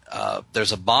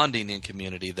there's a bonding in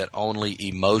community that only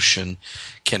emotion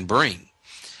can bring.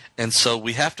 And so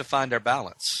we have to find our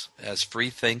balance as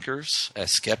free thinkers,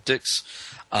 as skeptics.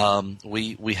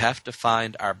 We have to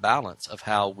find our balance of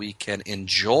how we can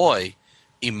enjoy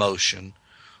emotion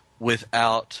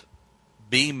without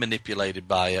being manipulated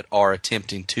by it or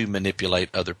attempting to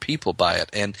manipulate other people by it.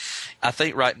 And I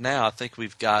think right now,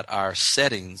 we've got our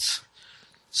settings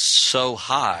so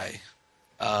high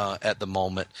at the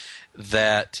moment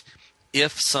that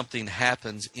if something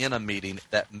happens in a meeting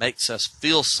that makes us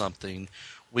feel something,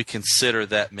 we consider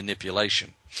that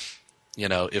manipulation. You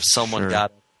know, if someone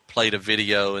played a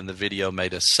video and the video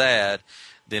made us sad,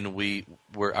 then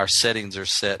our settings are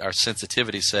set, our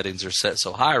sensitivity settings are set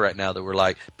so high right now that we're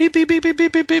like beep beep beep beep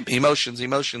beep beep beep, emotions,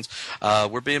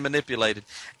 we're being manipulated,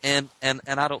 and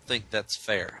I don't think that's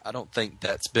fair. I don't think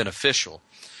that's beneficial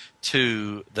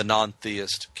to the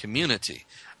non-theist community,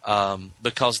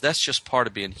 because that's just part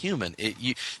of being human.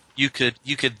 You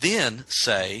could then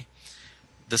say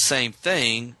the same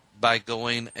thing by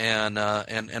going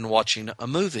and watching a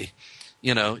movie.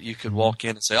 You could walk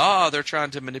in and say, "Oh, they're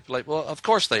trying to manipulate." Well, of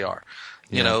course they are,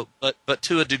 but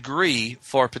to a degree,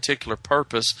 for a particular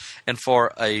purpose, and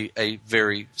for a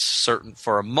very certain,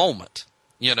 for a moment,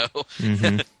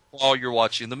 while you're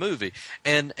watching the movie.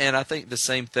 And I think the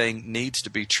same thing needs to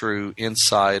be true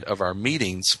inside of our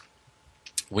meetings.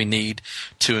 We need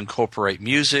to incorporate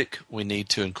music. We need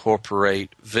to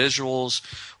incorporate visuals.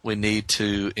 We need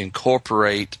to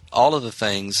incorporate all of the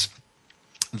things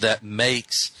that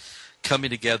makes coming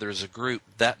together as a group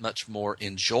that much more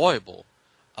enjoyable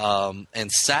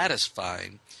and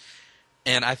satisfying.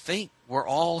 And I think we're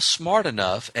all smart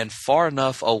enough and far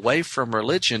enough away from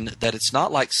religion that it's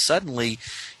not like suddenly,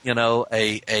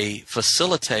 a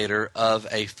facilitator of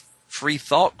a free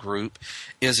thought group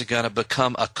is going to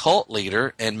become a cult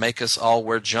leader and make us all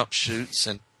wear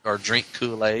jumpsuits or drink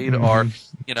Kool-Aid or,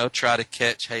 try to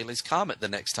catch Halley's Comet the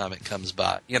next time it comes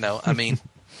by.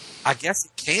 I guess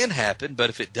it can happen,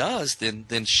 but if it does,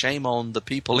 then shame on the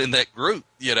people in that group,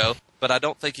 But I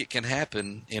don't think it can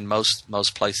happen in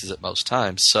most places at most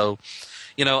times. So,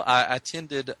 I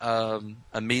attended a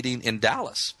meeting in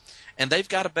Dallas, and they've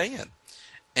got a band.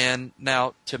 And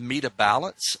now, to meet a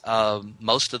balance,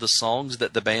 most of the songs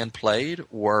that the band played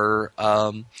were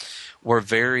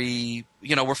very,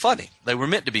 were funny. They were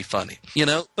meant to be funny,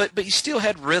 But you still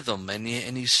had rhythm, and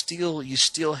you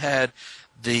still had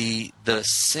the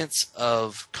sense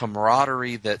of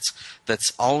camaraderie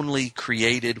that's only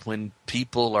created when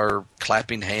people are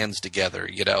clapping hands together.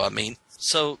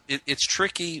 So it's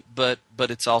tricky, but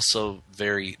it's also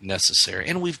very necessary.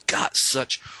 And we've got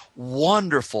such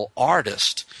wonderful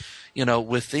artists,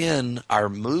 within our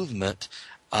movement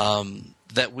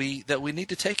that we need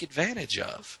to take advantage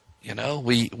of.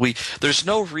 There's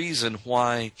no reason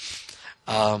why.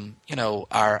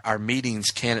 Our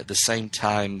meetings can at the same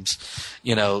times,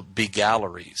 be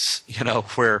galleries,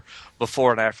 where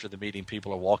before and after the meeting,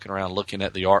 people are walking around looking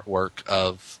at the artwork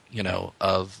of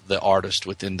the artist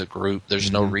within the group.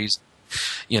 There's no reason,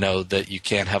 that you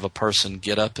can't have a person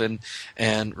get up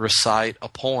and recite a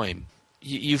poem.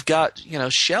 You've got,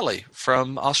 Shelley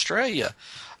from Australia.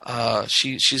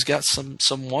 She's got some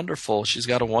wonderful. She's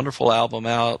got a wonderful album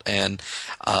out and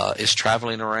is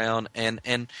traveling around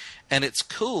and it's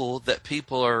cool that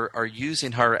people are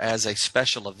using her as a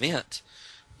special event,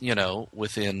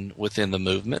 within the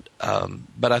movement.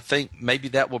 But I think maybe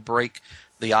that will break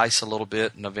the ice a little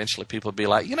bit, and eventually people will be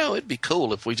like, it'd be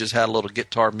cool if we just had a little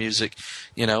guitar music,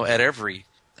 at every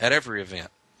event.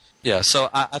 Yeah, so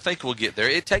I think we'll get there.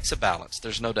 It takes a balance.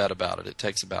 There's no doubt about it. It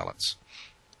takes a balance.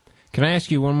 Can I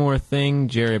ask you one more thing,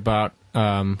 Jerry, about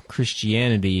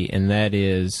Christianity, and that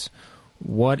is,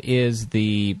 what is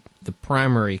the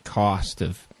primary cost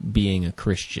of being a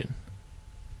Christian?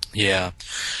 Yeah.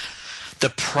 The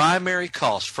primary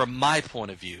cost, from my point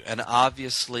of view, and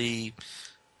obviously,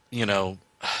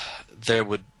 there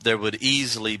would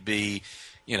easily be,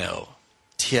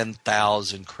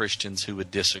 10,000 Christians who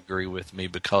would disagree with me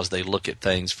because they look at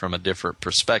things from a different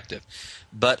perspective.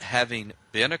 But having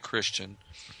been a Christian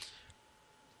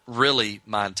really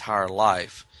my entire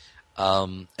life,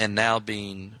 and now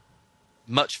being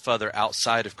much further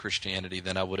outside of Christianity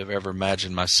than I would have ever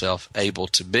imagined myself able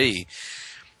to be,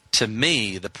 to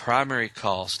me, the primary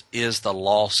cost is the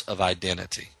loss of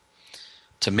identity.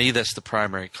 To me, that's the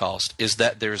primary cost, is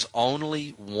that there's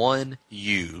only one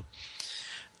you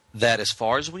that, as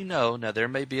far as we know, now there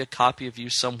may be a copy of you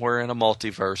somewhere in a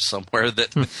multiverse somewhere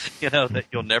that, that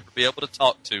you'll never be able to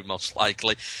talk to, most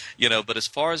likely, but as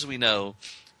far as we know,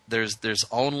 there's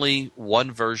only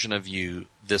one version of you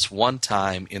this one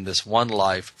time in this one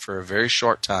life for a very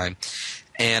short time.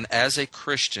 And as a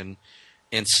Christian,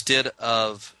 instead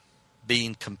of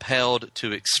being compelled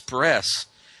to express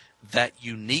that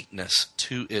uniqueness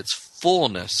to its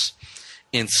fullness,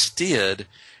 instead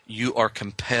you are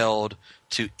compelled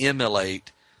to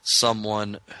emulate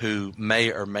someone who may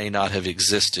or may not have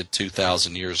existed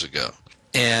 2,000 years ago.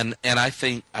 And I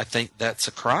think that's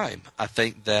a crime. I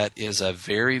think that is a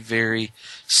very, very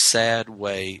sad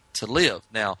way to live.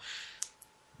 Now,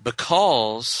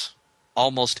 because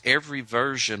almost every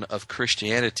version of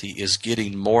Christianity is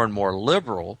getting more and more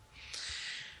liberal,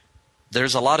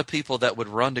 there's a lot of people that would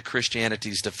run to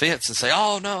Christianity's defense and say,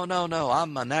 oh, no,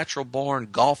 I'm a natural-born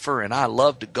golfer, and I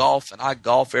love to golf, and I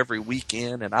golf every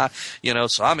weekend, and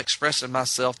so I'm expressing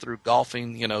myself through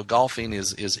golfing. Golfing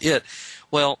is it.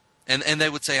 Well, and they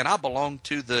would say, and I belong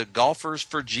to the Golfers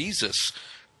for Jesus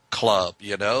club,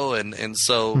 and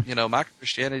so, my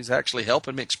Christianity is actually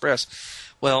helping me express.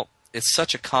 Well, it's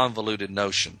such a convoluted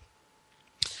notion.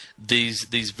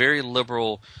 These very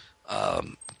liberal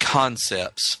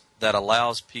concepts that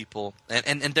allows people,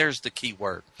 and there's the key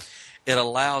word, it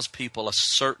allows people a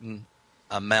certain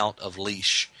amount of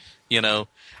leash.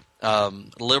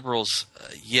 Liberals,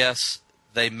 yes,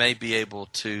 they may be able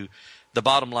to. The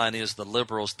bottom line is the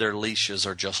liberals, their leashes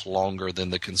are just longer than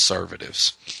the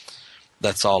conservatives.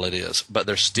 That's all it is. But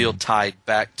they're still tied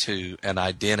back to an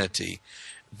identity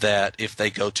that if they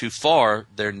go too far,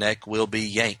 their neck will be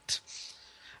yanked,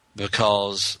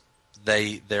 because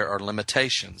there are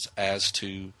limitations as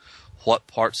to what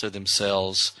parts of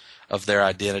themselves, of their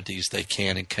identities, they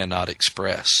can and cannot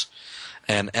express.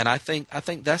 And I think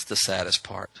that's the saddest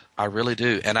part. I really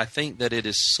do. And I think that it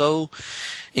is so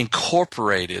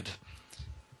integrated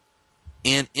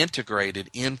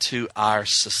into our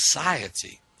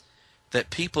society that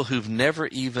people who've never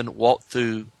even walked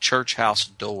through church house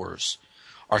doors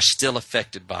are still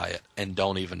affected by it and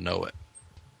don't even know it.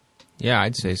 Yeah,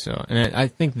 I'd say so. And I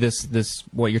think this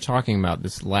what you're talking about,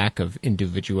 this lack of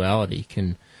individuality,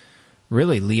 can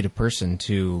really lead a person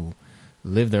to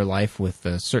live their life with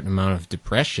a certain amount of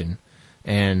depression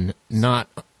and not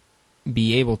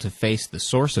be able to face the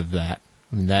source of that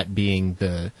being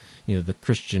the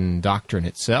Christian doctrine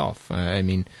itself. I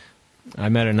mean, I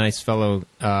met a nice fellow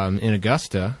in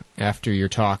Augusta after your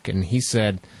talk, and he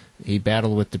said he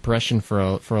battled with depression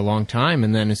for a long time,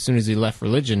 and then as soon as he left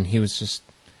religion,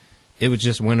 it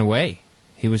just went away.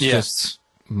 He was just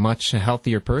much a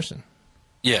healthier person.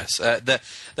 Yes,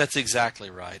 that's exactly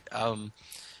right.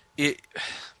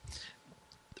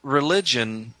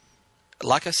 Religion,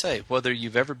 like I say, whether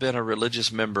you've ever been a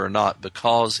religious member or not,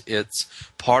 because it's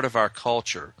part of our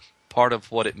culture, part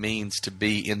of what it means to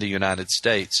be in the United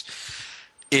States,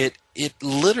 it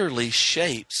literally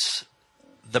shapes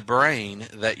the brain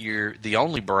the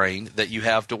only brain that you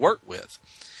have to work with.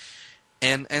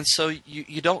 And so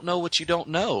you don't know what you don't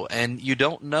know, and you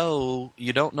don't know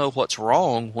what's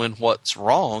wrong when what's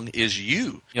wrong is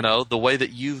you. The way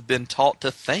that you've been taught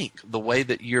to think, the way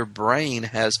that your brain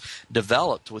has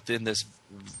developed within this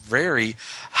very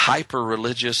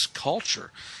hyper-religious culture.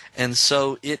 And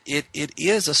so it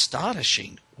is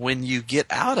astonishing when you get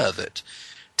out of it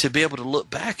to be able to look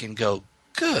back and go,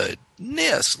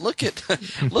 goodness, look at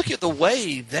the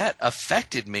way that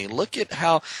affected me. Look at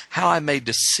how I made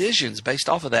decisions based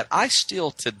off of that. I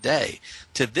still to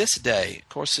this day, of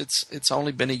course it's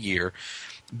only been a year,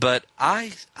 but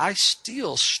I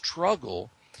still struggle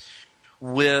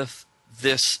with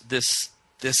this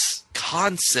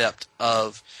concept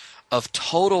of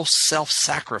total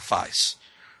self-sacrifice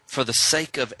for the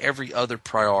sake of every other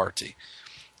priority.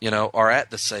 Or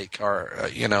at the sake, or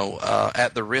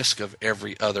at the risk of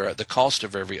every other, at the cost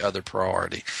of every other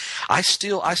priority. I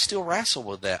still wrestle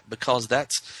with that, because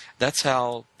that's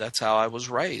how I was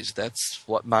raised. That's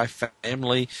what my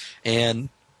family and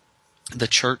the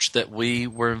church that we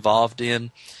were involved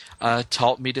in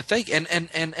taught me to think.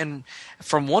 And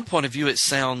from one point of view, it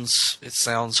sounds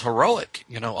heroic.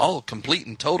 Complete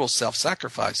and total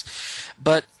self-sacrifice,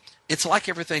 but it's like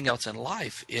everything else in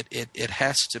life. It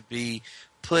has to be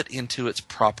put into its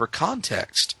proper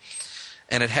context,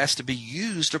 and it has to be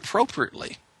used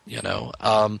appropriately.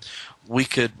 We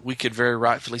could very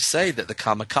rightfully say that the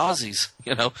kamikazes,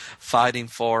 fighting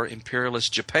for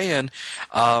imperialist Japan,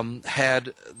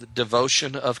 had the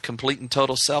devotion of complete and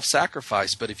total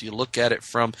self-sacrifice. But if you look at it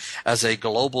as a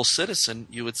global citizen,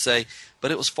 you would say, but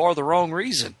it was for the wrong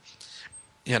reason.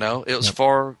 It was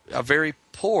for a very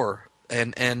poor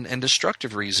and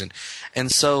destructive reason.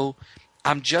 And so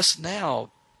I'm just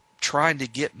now trying to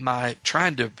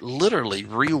literally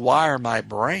rewire my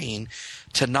brain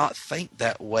to not think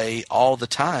that way all the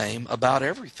time about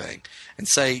everything, and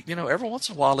say, every once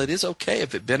in a while it is okay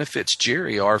if it benefits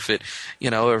Jerry, or if it,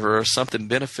 or something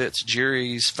benefits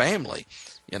Jerry's family.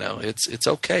 It's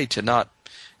okay to not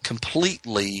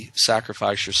completely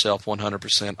sacrifice yourself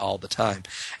 100% all the time.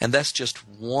 And that's just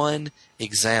one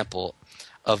example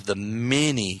of the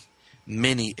many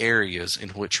areas in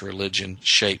which religion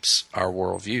shapes our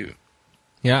worldview.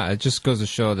 Yeah, it just goes to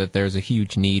show that there's a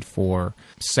huge need for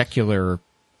secular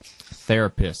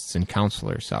therapists and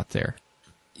counselors out there.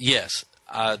 Yes,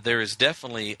 there is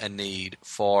definitely a need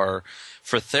for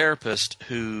therapists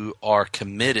who are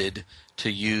committed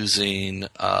to using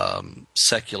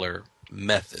secular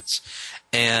methods.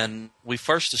 And we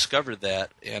first discovered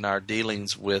that in our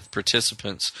dealings with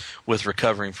participants with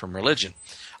recovering from religion.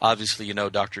 Obviously, you know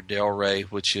Dr. Del Rey,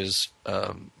 which is,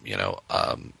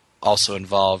 also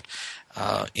involved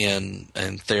in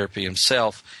therapy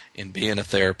himself, in being a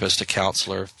therapist, a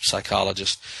counselor,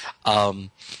 psychologist,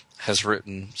 has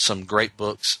written some great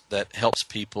books that helps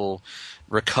people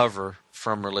recover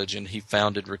from religion. He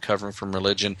founded Recovering from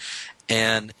Religion,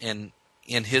 and in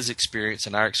his experience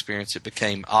and our experience, it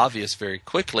became obvious very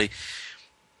quickly.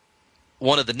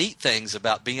 One of the neat things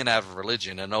about being out of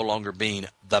religion and no longer being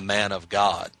the man of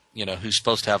God, who's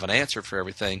supposed to have an answer for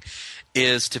everything,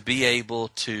 is to be able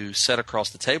to sit across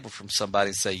the table from somebody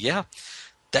and say, yeah,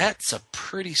 that's a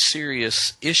pretty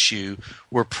serious issue.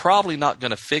 We're probably not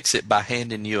going to fix it by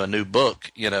handing you a new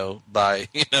book, by by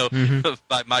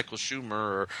Michael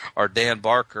Schumer or Dan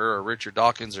Barker or Richard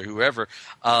Dawkins or whoever.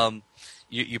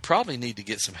 You probably need to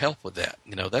get some help with that.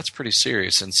 That's pretty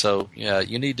serious, and so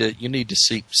you need to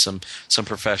seek some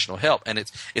professional help. And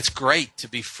it's great to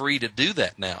be free to do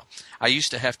that now. I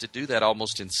used to have to do that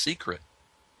almost in secret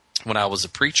when I was a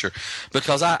preacher,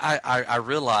 because I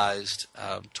realized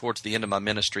towards the end of my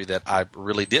ministry that I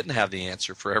really didn't have the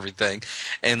answer for everything.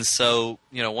 And so,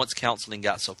 once counseling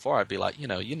got so far, I'd be like, you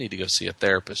need to go see a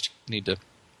therapist. You need to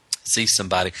see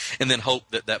somebody, and then hope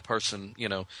that person,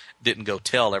 didn't go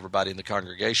tell everybody in the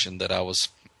congregation that I was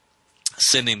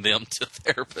sending them to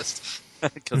therapists.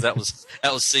 Because that was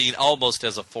seen almost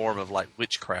as a form of like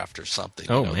witchcraft or something.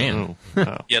 Oh, man!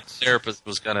 Wow. Yeah, the therapist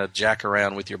was going to jack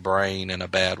around with your brain in a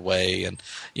bad way, and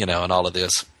and all of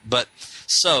this. But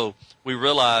so we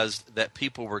realized that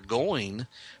people were going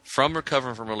from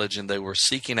recovering from religion. They were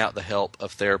seeking out the help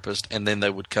of therapists, and then they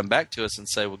would come back to us and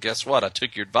say, "Well, guess what? I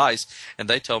took your advice, and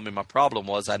they told me my problem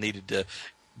was I needed to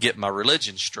get my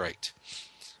religion straight."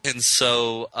 And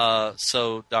so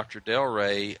Dr. Del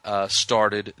Rey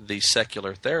started the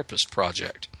Secular Therapist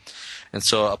Project. And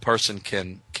so a person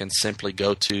can simply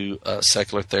go to a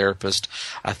secular therapist.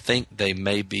 I think they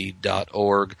may be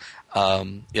 .org.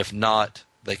 If not,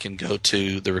 they can go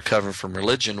to the Recovering from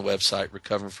Religion website,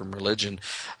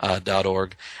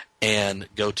 recoveringfromreligion.org, and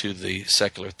go to the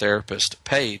Secular Therapist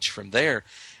page from there.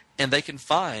 And they can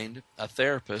find a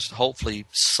therapist, hopefully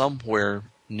somewhere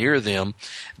near them,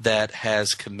 that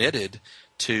has committed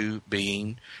to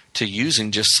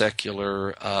using just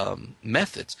secular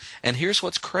methods. And here's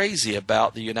what's crazy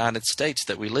about the United States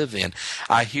that we live in.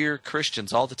 I hear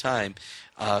Christians all the time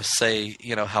say,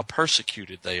 how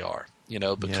persecuted they are,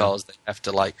 because they have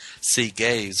to see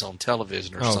gays on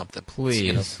television or something.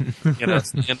 Please.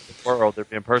 It's the end of the world. They're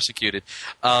being persecuted.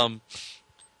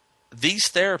 These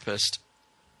therapists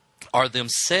are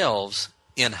themselves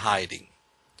in hiding.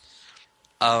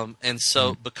 And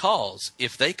so, because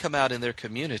if they come out in their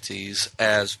communities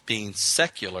as being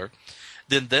secular,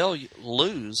 then they'll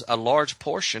lose a large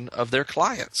portion of their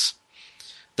clients.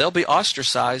 They'll be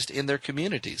ostracized in their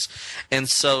communities. And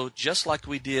so, just like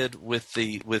we did with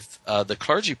the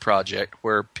Clergy Project,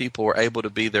 where people were able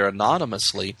to be there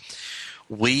anonymously,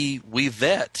 we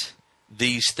vet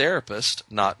these therapists,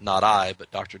 not I,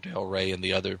 but Dr. Del Rey and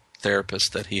the other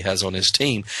therapists that he has on his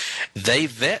team. They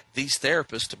vet these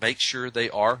therapists to make sure they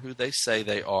are who they say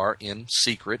they are in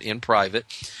secret, in private,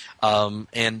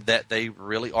 and that they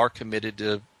really are committed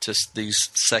to these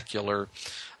secular,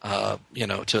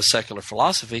 to a secular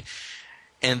philosophy.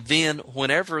 And then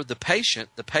whenever the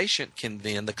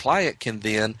client can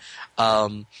then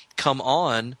come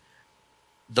on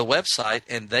the website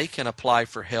and they can apply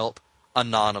for help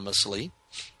anonymously.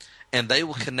 And they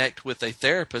will connect with a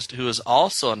therapist who is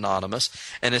also anonymous.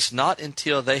 And it's not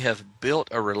until they have built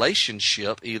a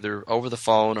relationship, either over the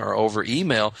phone or over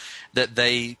email, that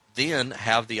they then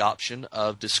have the option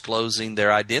of disclosing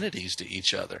their identities to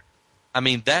each other. I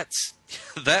mean, that's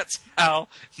how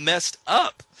messed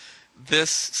up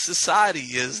this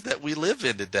society is that we live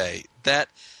in today. That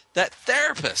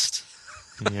therapists,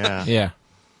 yeah,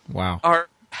 wow,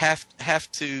 have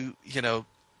to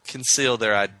conceal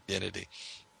their identity.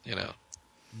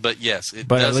 But yes,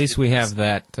 but at least we have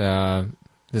that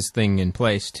this thing in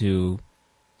place to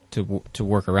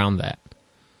work around that.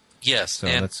 Yes, so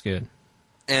that's good.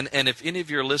 And if any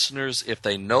of your listeners, if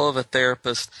they know of a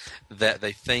therapist that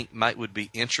they think would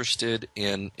be interested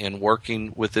in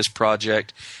working with this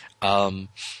project,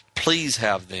 please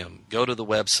have them go to the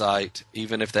website.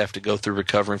 Even if they have to go through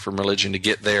Recovering from Religion to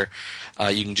get there,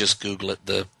 you can just Google it,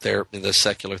 the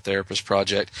Secular Therapist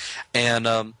Project,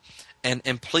 And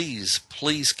please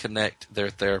connect their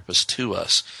therapist to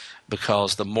us,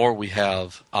 because the more we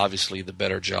have, obviously, the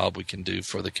better job we can do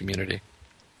for the community.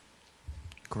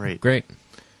 Great.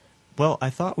 Well, I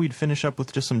thought we'd finish up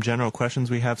with just some general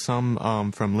questions. We have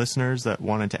some from listeners that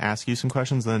wanted to ask you some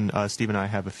questions. Then Steve and I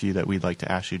have a few that we'd like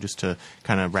to ask you just to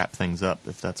kind of wrap things up,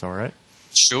 if that's all right.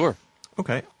 Sure.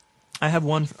 Okay. I have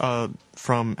one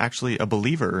from actually a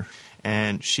believer,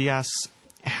 and she asks,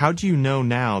 how do you know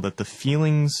now that the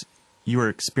feelings you are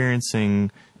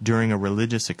experiencing during a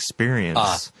religious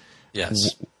experience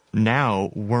Yes.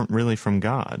 now weren't really from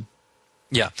God?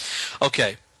 Yeah.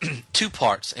 Okay. Two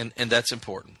parts, and that's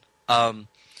important.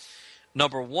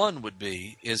 Number one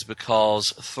is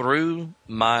because through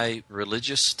my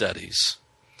religious studies,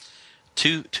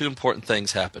 two important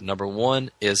things happened. Number one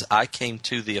is I came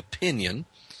to the opinion.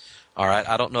 All right,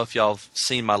 I don't know if y'all have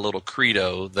seen my little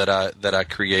credo that I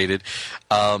created,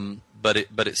 but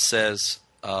it says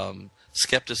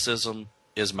skepticism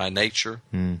is my nature.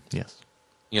 Yes.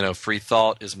 Free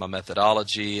thought is my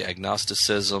methodology.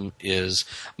 Agnosticism is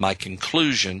my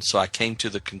conclusion. So I came to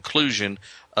the conclusion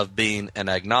of being an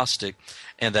agnostic,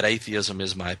 and that atheism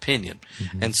is my opinion.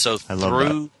 Mm-hmm. And so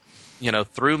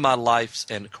through my life's,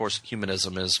 and of course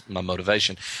humanism is my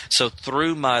motivation. So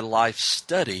through my life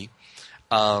study,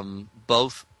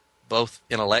 both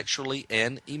intellectually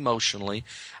and emotionally,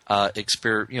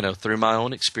 through my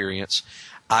own experience,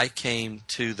 I came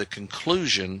to the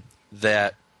conclusion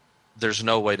that there's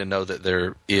no way to know that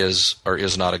there is or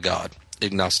is not a God.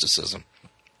 Agnosticism.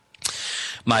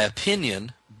 My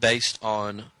opinion, based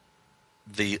on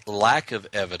the lack of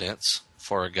evidence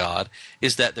for a God,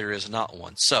 is that there is not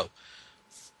one. So,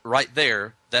 right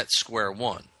there, that's square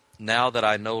one. Now that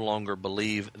I no longer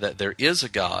believe that there is a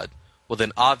God, well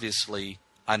then obviously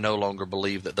I no longer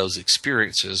believe that those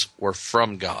experiences were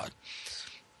from God,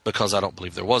 because I don't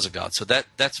believe there was a God. So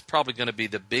that's probably going to be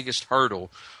the biggest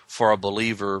hurdle for a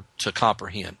believer to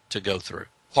comprehend, to go through.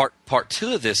 Part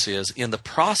two of this is, in the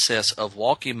process of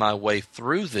walking my way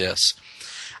through this,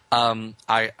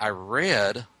 I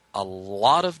read a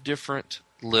lot of different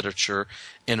literature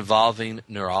involving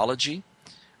neurology,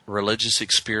 religious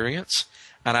experience,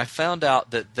 and I found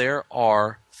out that there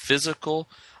are physical,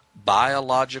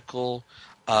 biological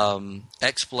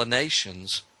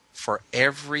explanations for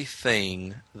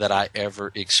everything that I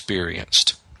ever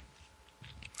experienced.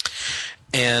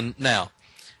 And now,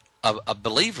 a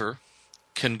believer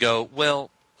can go, well,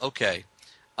 okay,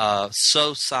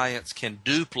 so science can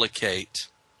duplicate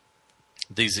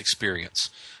these experiences.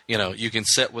 You can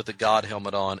sit with a God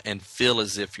helmet on and feel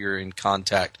as if you're in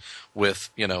contact with,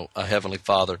 a Heavenly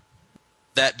Father.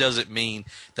 That doesn't mean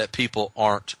that people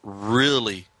aren't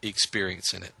really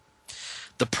experiencing it.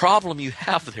 The problem you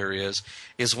have there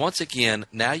is once again,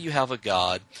 now you have a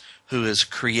God who is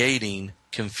creating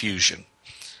confusion.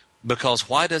 Because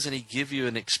why doesn't he give you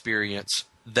an experience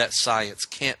that science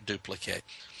can't duplicate?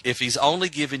 If he's only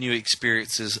giving you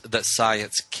experiences that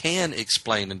science can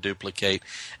explain and duplicate,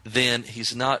 then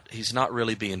he's not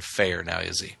really being fair now,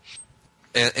 is he?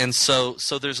 And so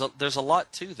there's a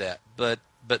lot to that, but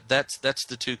that's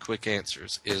the two quick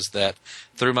answers, is that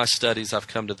through my studies I've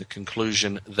come to the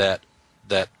conclusion that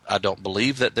I don't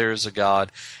believe that there is a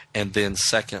God, and then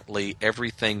secondly,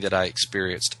 everything that I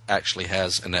experienced actually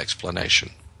has an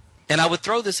explanation. And I would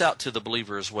throw this out to the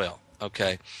believer as well,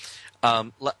 okay?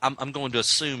 I'm going to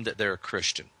assume that they're a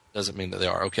Christian. Doesn't mean that they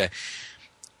are, okay?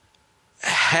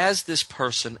 Has this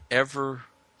person ever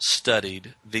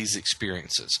studied these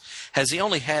experiences? Has he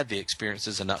only had the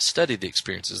experiences and not studied the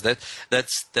experiences?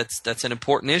 That's an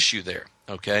important issue there,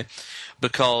 okay?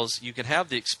 Because you can have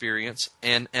the experience,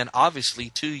 and obviously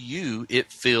to you it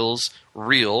feels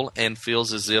real and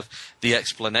feels as if the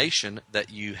explanation that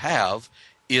you have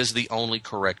is the only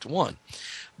correct one.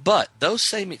 But those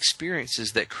same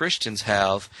experiences that Christians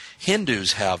have,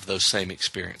 Hindus have those same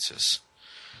experiences.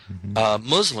 Mm-hmm.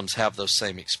 Muslims have those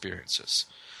same experiences.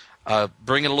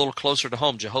 Bring it a little closer to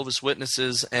home, Jehovah's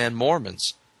Witnesses and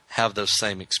Mormons have those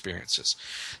same experiences.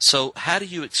 So how do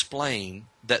you explain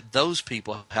that those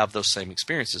people have those same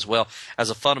experiences? Well, as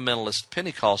a fundamentalist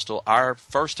Pentecostal, our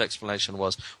first explanation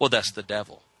was, well, that's the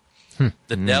devil.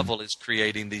 The devil is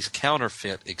creating these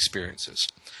counterfeit experiences.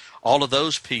 All of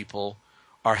those people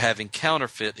are having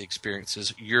counterfeit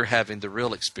experiences. You're having the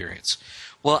real experience.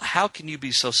 Well, how can you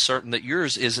be so certain that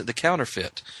yours isn't the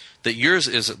counterfeit, that yours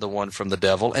isn't the one from the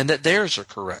devil, and that theirs are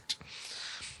correct?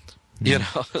 So,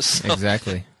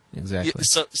 Exactly.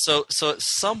 So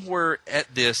somewhere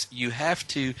at this, you have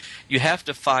to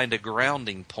find a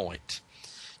grounding point.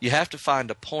 You have to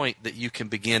find a point that you can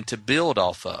begin to build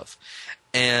off of.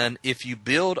 And if you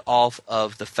build off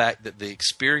of the fact that the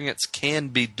experience can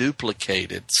be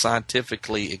duplicated,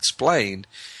 scientifically explained,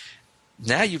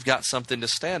 now you've got something to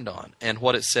stand on. And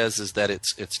what it says is that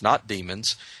it's not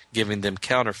demons giving them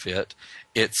counterfeit.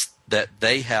 It's that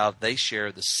they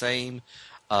share the same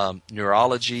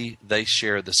neurology, they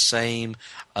share the same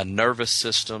nervous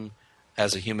system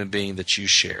as a human being that you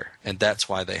share, and that's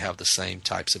why they have the same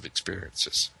types of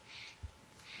experiences.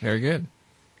 Very good.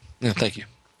 Yeah, thank you.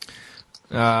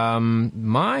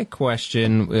 My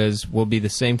question will be the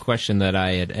same question that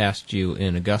I had asked you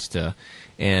in Augusta,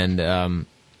 and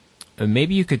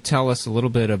maybe you could tell us a little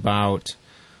bit about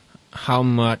how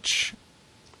much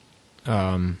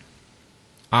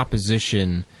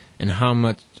opposition and how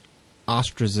much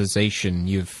ostracization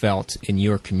you've felt in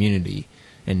your community,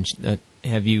 and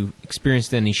have you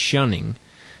experienced any shunning?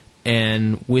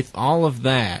 And with all of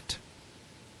that,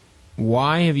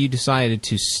 why have you decided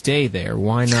to stay there?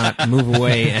 Why not move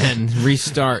away and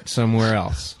restart somewhere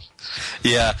else?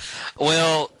 Yeah,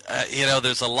 well,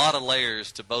 there's a lot of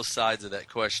layers to both sides of that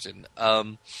question.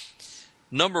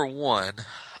 Number one,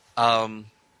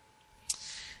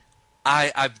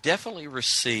 I've definitely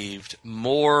received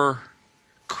more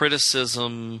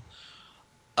criticism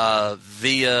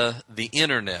via the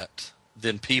internet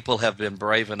than people have been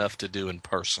brave enough to do in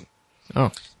person.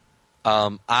 Oh.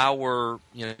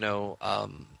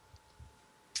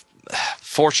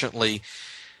 Fortunately,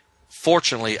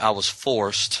 I was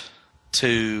forced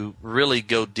to really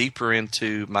go deeper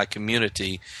into my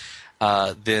community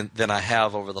than I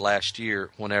have over the last year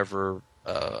whenever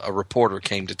a reporter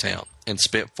came to town and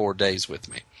spent 4 days with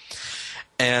me.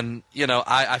 And,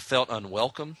 I felt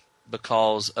unwelcome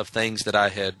because of things that I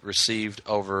had received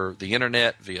over the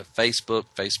internet, via Facebook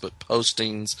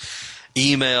postings,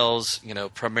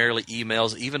 emails, primarily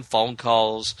emails, even phone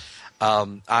calls.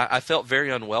 I felt very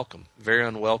unwelcome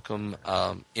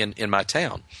in my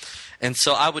town. And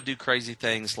so I would do crazy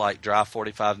things like drive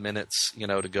 45 minutes,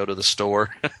 to go to the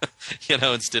store,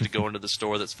 instead of going to the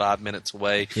store that's 5 minutes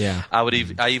away. Yeah.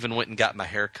 I even went and got my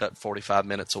hair cut 45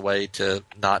 minutes away to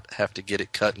not have to get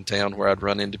it cut in town where I'd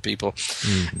run into people.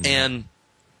 Mm-hmm.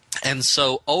 And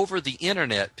so over the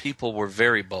internet, people were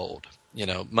very bold.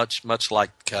 Much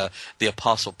like the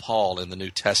Apostle Paul in the New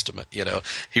Testament.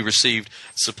 He received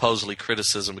supposedly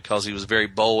criticism because he was very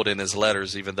bold in his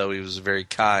letters, even though he was very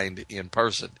kind in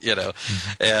person.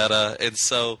 And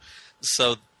so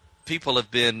people have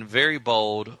been very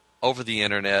bold over the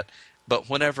internet. But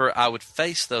whenever I would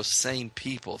face those same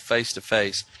people face to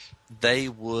face, they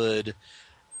would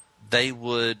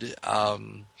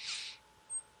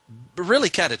really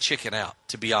kind of chicken out,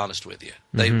 to be honest with you.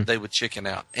 They would chicken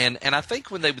out. And I think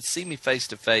when they would see me face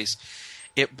to face,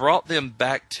 it brought them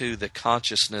back to the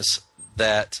consciousness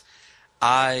that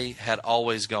I had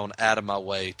always gone out of my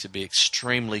way to be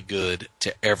extremely good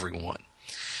to everyone.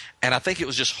 And I think it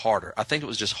was just harder. I think it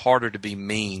was just harder to be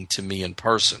mean to me in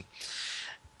person.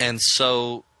 And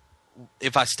so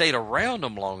if I stayed around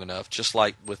them long enough, just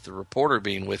like with the reporter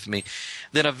being with me,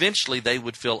 then eventually they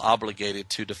would feel obligated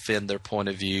to defend their point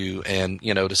of view and,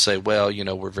 to say, well,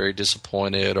 we're very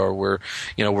disappointed, or we're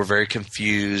very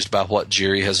confused by what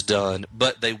Jerry has done.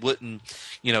 But they wouldn't,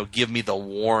 give me the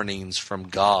warnings from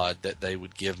God that they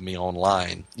would give me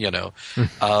online,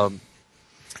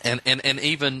 And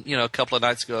even, a couple of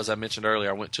nights ago, as I mentioned earlier,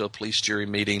 I went to a police jury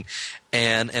meeting,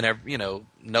 and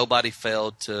nobody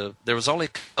failed to. There was only a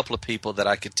couple of people that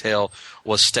I could tell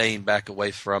was staying back away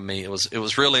from me. It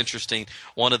was real interesting.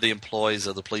 One of the employees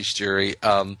of the police jury,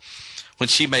 when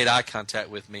she made eye contact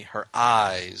with me, her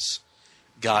eyes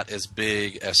got as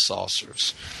big as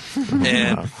saucers,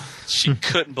 and she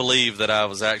couldn't believe that I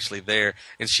was actually there.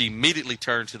 And she immediately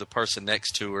turned to the person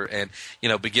next to her and,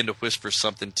 began to whisper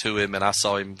something to him. And I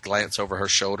saw him glance over her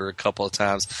shoulder a couple of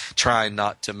times, trying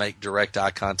not to make direct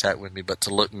eye contact with me, but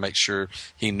to look and make sure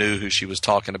he knew who she was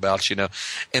talking about,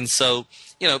 And so,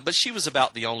 but she was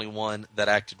about the only one that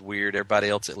acted weird. Everybody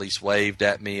else at least waved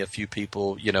at me. A few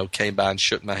people, came by and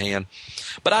shook my hand.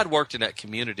 But I'd worked in that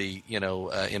community,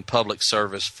 in public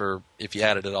service for, if you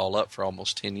added it all up, for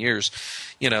almost 10 years,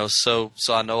 so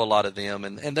I know a lot of them,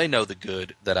 and they know the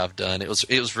good that I've done. It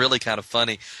was really kind of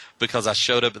funny because I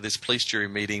showed up at this police jury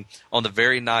meeting on the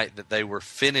very night that they were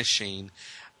finishing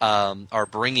or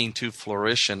bringing to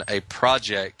fruition a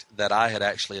project that I had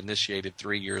actually initiated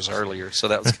 3 years earlier. So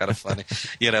that was kind of funny,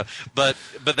 But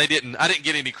they didn't. I didn't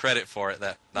get any credit for it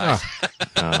that night.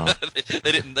 Oh.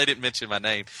 They didn't mention my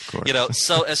name.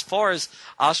 So as far as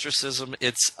ostracism,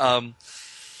 it's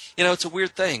it's a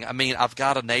weird thing. I mean, I've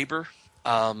got a neighbor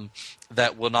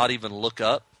that will not even look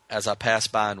up as I pass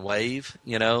by and wave.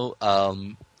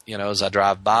 As I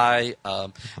drive by,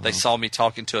 they saw me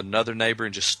talking to another neighbor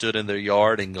and just stood in their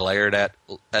yard and glared at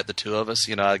the two of us.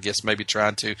 I guess maybe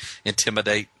trying to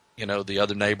intimidate the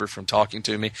other neighbor from talking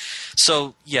to me.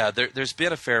 So yeah, there's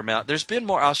been a fair amount. There's been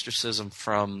more ostracism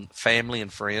from family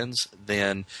and friends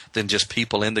than just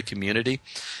people in the community.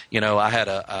 I had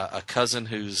a cousin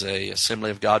who's a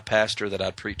Assembly of God pastor that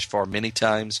I preached for many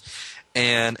times.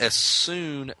 And as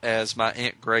soon as my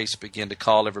Aunt Grace began to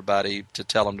call everybody to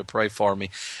tell them to pray for me,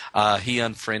 he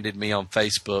unfriended me on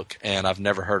Facebook, and I've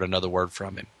never heard another word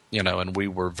from him. And we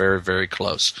were very, very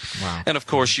close. Wow. And of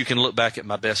course, you can look back at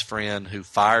my best friend who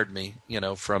fired me,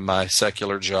 from my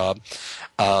secular job.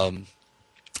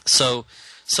 So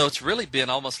it's really been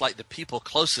almost like the people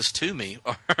closest to me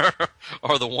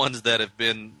are the ones that have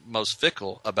been most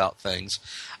fickle about things.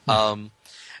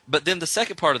 But then the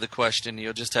second part of the question,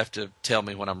 you'll just have to tell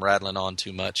me when I'm rattling on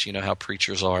too much. You know how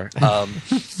preachers are.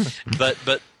 But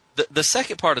the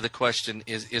second part of the question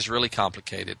is really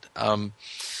complicated.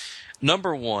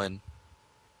 Number one,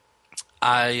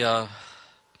 and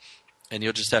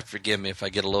you'll just have to forgive me if I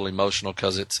get a little emotional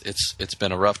because it's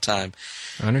been a rough time.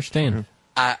 I understand.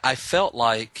 I felt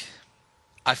like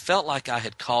I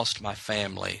had cost my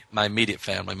family, my immediate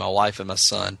family, my wife and my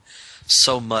son,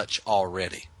 so much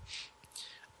already.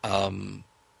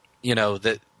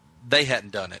 That they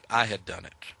hadn't done it. I had done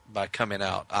it by coming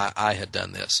out. I had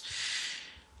done this.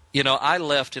 I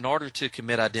left in order to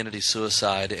commit identity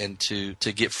suicide and to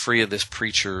get free of this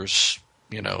preacher's,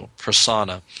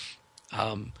 persona.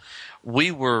 We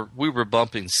were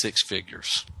bumping six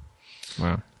figures.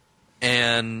 Wow.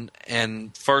 And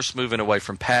first moving away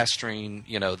from pastoring,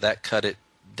 that cut it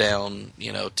down,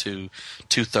 to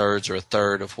 2/3 or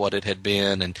 1/3 of what it had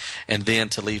been, and then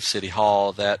to leave City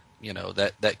Hall, that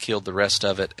killed the rest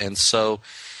of it. And so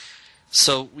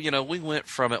we went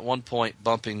from at one point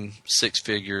bumping six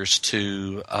figures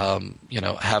to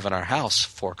having our house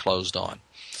foreclosed on,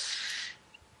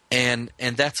 and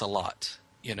that's a lot.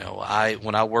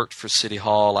 When I worked for City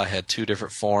Hall, I had two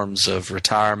different forms of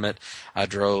retirement. I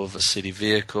drove a city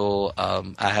vehicle.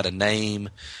 I had a name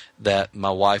that my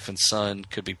wife and son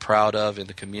could be proud of in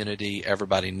the community.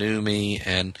 Everybody knew me,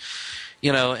 and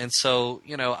so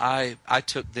I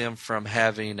took them from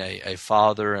having a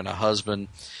father and a husband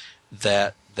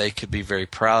that they could be very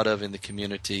proud of in the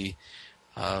community.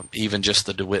 Even just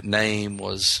the Dewitt name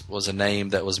was a name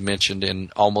that was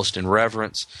mentioned almost in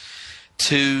reverence.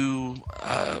 To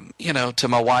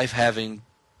my wife having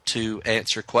to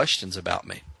answer questions about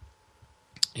me,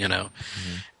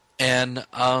 Mm-hmm. and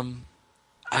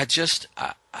I just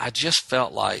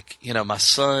felt like, my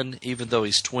son, even though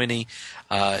he's 20,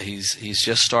 he's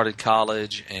just started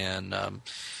college, and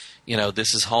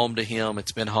this is home to him.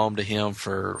 It's been home to him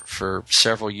for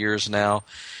several years now.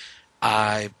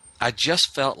 I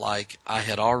just felt like I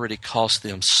had already cost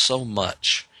them so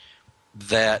much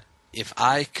that if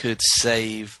I could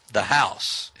save the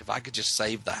house, if I could just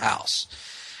save the house,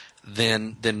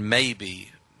 then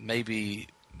maybe we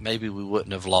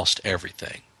wouldn't have lost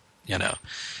everything,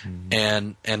 Mm-hmm.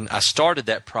 And I started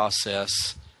that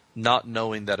process not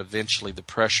knowing that eventually the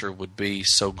pressure would be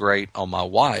so great on my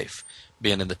wife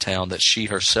being in the town that she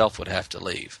herself would have to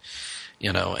leave,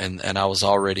 and I was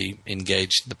already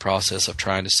engaged in the process of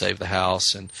trying to save the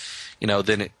house, and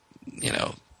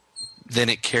then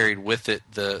it carried with it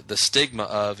the stigma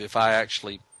of if I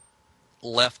actually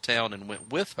left town and went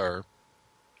with her,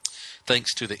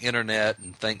 thanks to the internet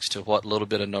and thanks to what little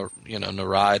bit of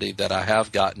notoriety that I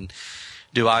have gotten,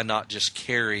 do I not just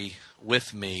carry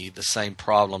with me the same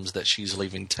problems that she's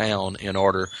leaving town in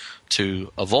order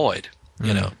to avoid,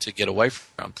 to get away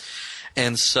from?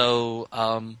 And so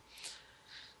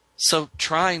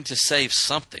trying to save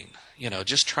something,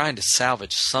 just trying to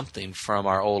salvage something from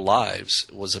our old lives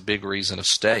was a big reason of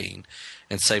staying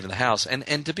and saving the house.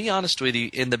 And to be honest with you,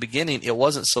 in the beginning, it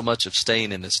wasn't so much of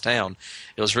staying in this town.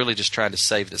 It was really just trying to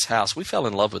save this house. We fell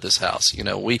in love with this house.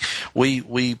 We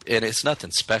and it's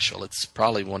nothing special. It's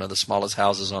probably one of the smallest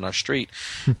houses on our street.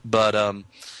 But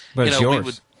it's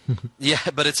yours. Yeah,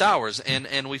 but it's ours,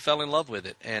 and we fell in love with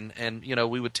it. And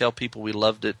we would tell people we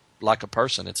loved it like a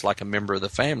person. It's like a member of the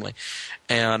family.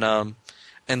 And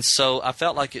so I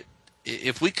felt like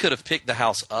if we could have picked the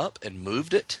house up and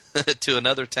moved it to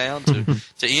another town,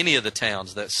 to any of the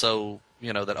towns that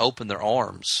that opened their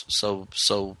arms so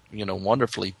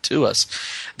wonderfully to us,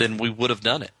 then we would have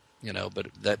done it, but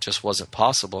that just wasn't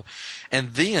possible.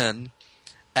 And then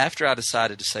after I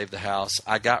decided to save the house,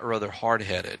 I got rather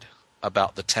hard-headed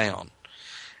about the town.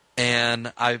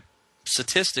 And I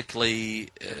statistically,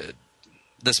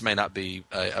 this may not be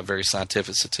a very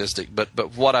scientific statistic,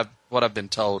 but what I've been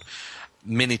told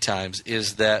many times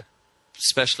is that,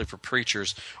 especially for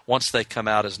preachers, once they come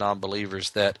out as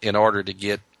non-believers, that in order to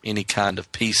get any kind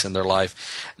of peace in their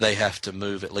life, they have to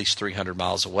move at least 300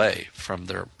 miles away from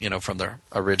their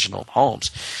original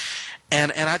homes.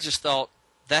 And I just thought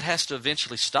that has to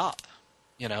eventually stop.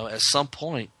 At some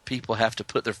point, people have to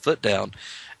put their foot down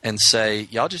and say,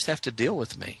 y'all just have to deal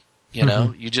with me.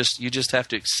 You just have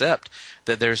to accept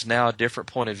that there's now a different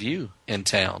point of view in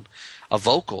town, a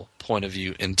vocal point of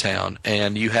view in town,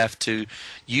 and you have to,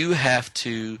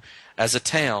 as a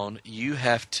town, you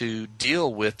have to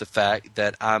deal with the fact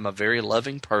that I'm a very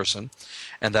loving person,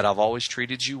 and that I've always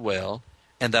treated you well,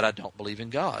 and that I don't believe in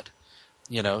God.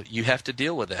 You have to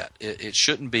deal with that. It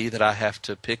shouldn't be that I have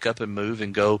to pick up and move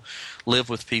and go live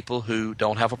with people who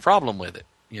don't have a problem with it.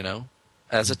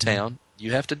 As a town,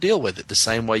 you have to deal with it the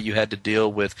same way you had to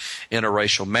deal with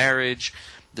interracial marriage,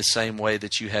 the same way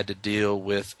that you had to deal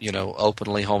with,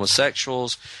 openly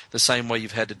homosexuals, the same way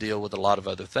you've had to deal with a lot of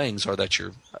other things, or that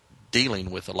you're dealing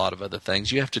with a lot of other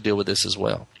things. You have to deal with this as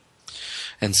well.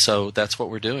 And so that's what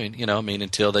we're doing,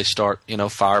 until they start,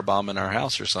 firebombing our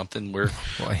house or something,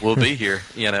 we'll be here,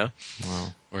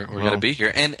 Wow. We're going to be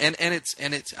here. And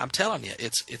it's, I'm telling you,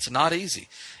 it's not easy.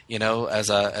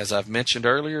 As I've mentioned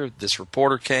earlier, this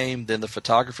reporter came, then the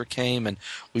photographer came, and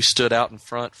we stood out in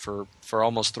front for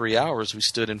almost 3 hours. We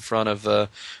stood in front of the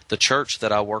church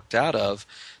that I worked out of,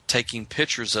 taking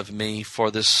pictures of me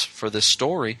for this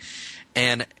story,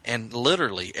 and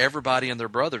literally everybody and their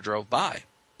brother drove by.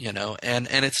 And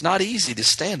it's not easy to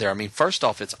stand there. I mean, first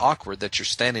off, it's awkward that you're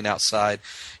standing outside,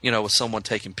 with someone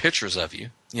taking pictures of you,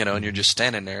 and you're just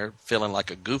standing there feeling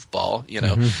like a goofball,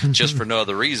 just for no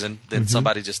other reason than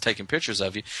somebody just taking pictures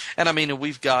of you. And I mean,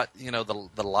 we've got,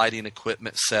 the lighting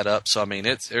equipment set up. So, I mean,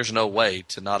 there's no way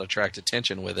to not attract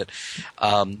attention with it.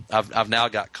 I've now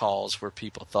got calls where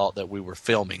people thought that we were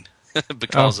filming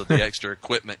because of the extra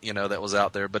equipment, that was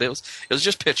out there. But it was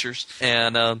just pictures.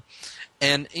 And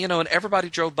everybody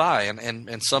drove by,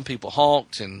 and some people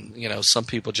honked, and some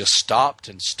people just stopped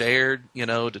and stared,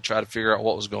 to try to figure out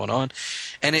what was going on.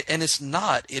 And it is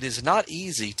not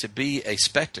easy to be a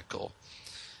spectacle,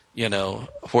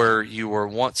 where you were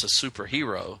once a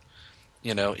superhero,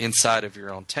 inside of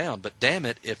your own town. But damn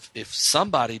it, if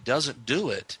somebody doesn't do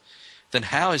it, then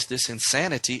how is this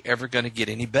insanity ever going to get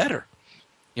any better?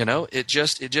 It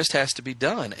just has to be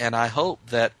done. And I hope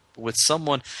that with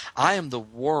someone, I am the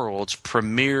world's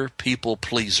premier people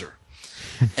pleaser.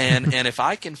 And if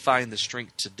I can find the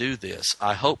strength to do this,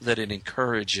 I hope that it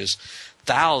encourages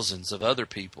thousands of other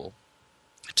people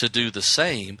to do the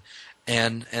same,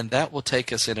 and that will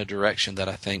take us in a direction that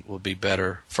I think will be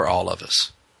better for all of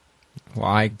us. Well,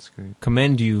 I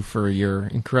commend you for your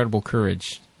incredible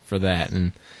courage for that,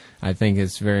 and I think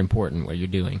it's very important what you're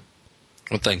doing.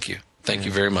 Well, thank you. Thank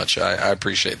you very much. I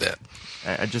appreciate that.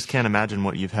 I just can't imagine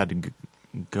what you've had to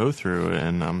go through,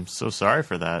 and I'm so sorry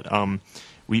for that.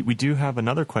 We do have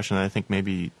another question that I think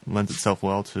maybe lends itself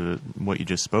well to what you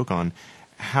just spoke on.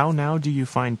 How now do you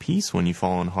find peace when you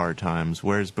fall in hard times,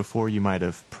 whereas before you might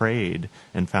have prayed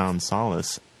and found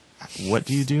solace? What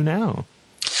do you do now?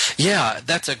 Yeah,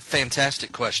 that's a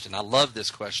fantastic question. I love this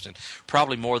question,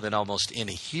 probably more than almost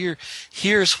any.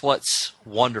 Here's what's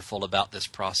wonderful about this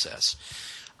process.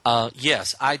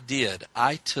 Yes, I did.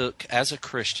 As a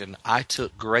Christian, I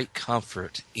took great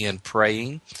comfort in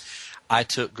praying. I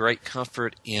took great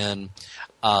comfort in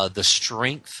the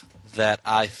strength that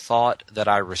I thought that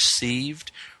I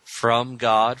received from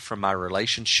God, from my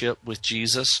relationship with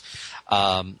Jesus.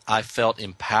 I felt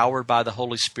empowered by the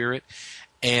Holy Spirit.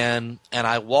 And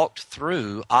I walked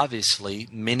through, obviously,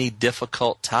 many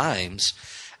difficult times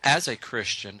as a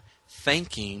Christian,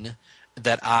 thinking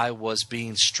that I was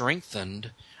being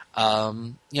strengthened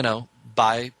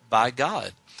by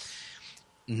God.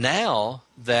 Now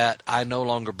that I no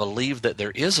longer believe that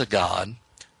there is a God,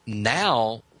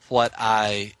 now what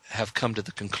I have come to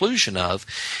the conclusion of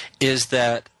is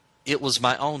that it was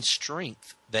my own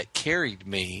strength that carried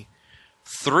me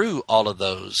through all of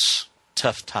those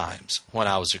tough times when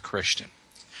I was a Christian,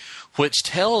 which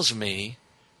tells me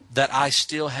that I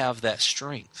still have that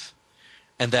strength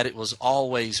and that it was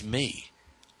always me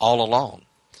all along.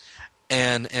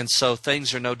 And so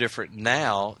things are no different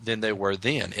now than they were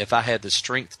then. If I had the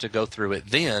strength to go through it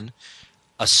then,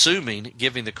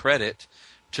 giving the credit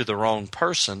to the wrong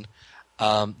person,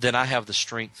 then I have the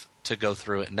strength to go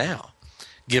through it now,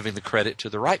 giving the credit to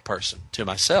the right person, to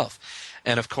myself.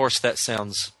 And of course that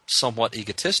sounds somewhat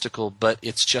egotistical, but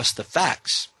it's just the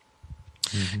facts.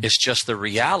 Mm-hmm. It's just the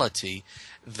reality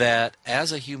that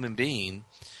as a human being,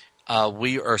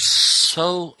 we are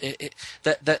so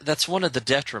that's one of the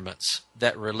detriments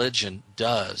that religion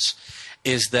does,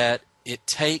 is that it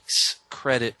takes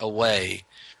credit away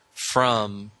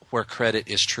from where credit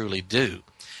is truly due.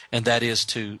 and that is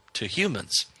to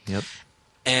humans. Yep.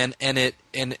 And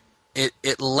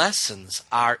it lessens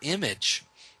our image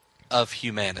of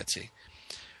humanity,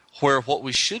 where what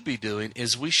we should be doing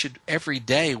is every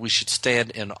day we should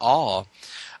stand in awe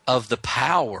of the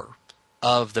power,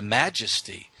 of the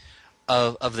majesty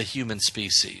of the human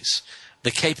species.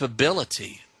 The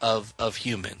capability of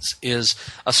humans is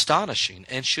astonishing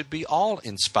and should be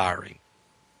awe-inspiring.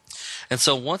 And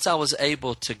so once I was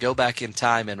able to go back in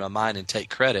time in my mind and take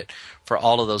credit for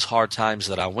all of those hard times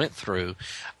that I went through,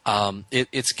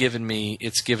 it's given me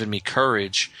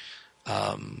courage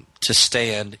to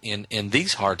stand in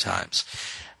these hard times.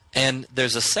 And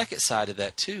there's a second side of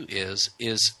that too, is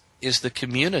the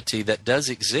community that does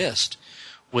exist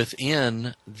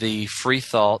within the free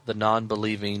thought, the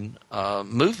non-believing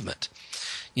movement.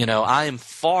 I am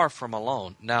far from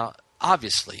alone. Now,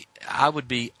 obviously, I would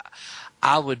be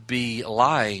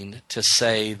lying to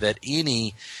say that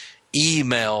any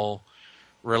email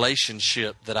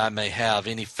relationship that I may have,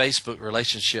 any Facebook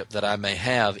relationship that I may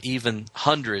have, even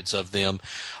hundreds of them,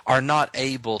 are not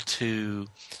able to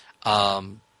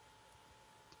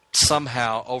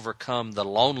somehow overcome the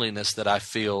loneliness that I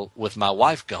feel with my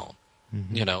wife gone.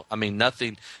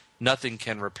 Mm-hmm. Nothing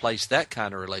can replace that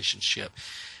kind of relationship.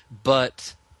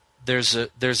 But there's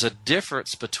a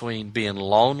difference between being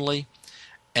lonely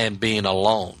and being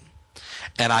alone.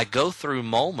 And I go through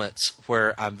moments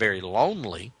where I'm very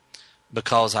lonely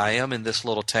because I am in this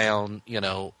little town,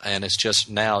 and it's just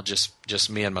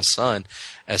me and my son,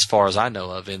 as far as I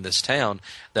know of, in this town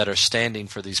that are standing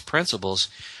for these principles.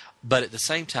 But at the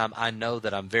same time, I know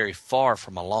that I'm very far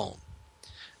from alone.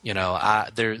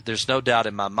 There's no doubt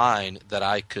in my mind that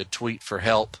I could tweet for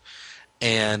help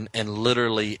and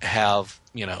literally have,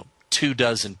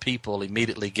 24 people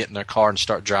immediately get in their car and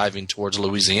start driving towards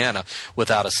Louisiana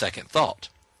without a second thought,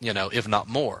 if not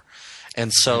more.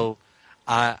 And so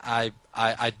I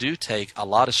do take a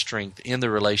lot of strength in the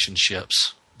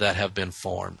relationships that have been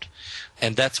formed.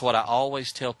 And that's what I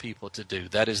always tell people to do.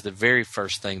 That is the very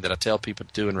first thing that I tell people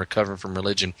to do in recovering from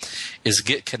religion, is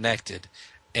get connected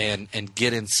and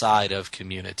get inside of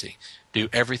community. Do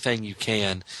everything you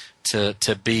can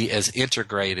to be as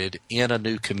integrated in a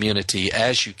new community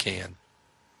as you can,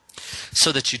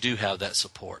 so that you do have that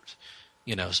support,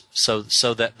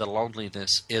 so that the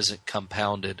loneliness isn't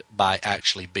compounded by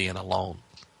actually being alone.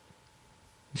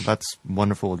 That's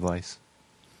wonderful advice.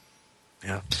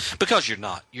 Yeah, because you're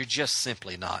not. You're just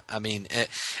simply not.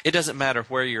 It doesn't matter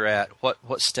where you're at,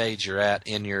 what stage you're at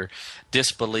in your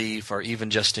disbelief, or even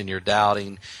just in your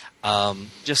doubting.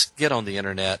 Just get on the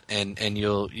internet, and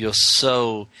you'll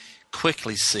so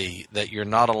quickly see that you're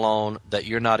not alone, that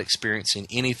you're not experiencing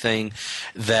anything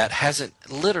that hasn't,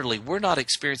 literally, we're not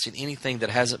experiencing anything that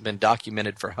hasn't been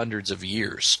documented for hundreds of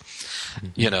years.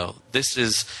 Mm-hmm.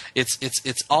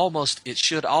 It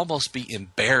should almost be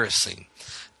embarrassing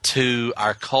to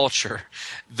our culture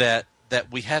that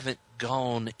we haven't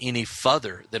gone any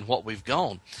further than what we've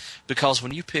gone. Because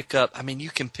when you pick up, you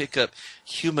can pick up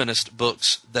humanist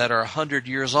books that are 100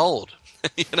 years old.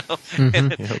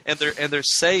 Mm-hmm. and they're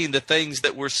saying the things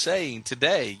that we're saying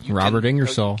today. Robert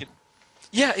Ingersoll.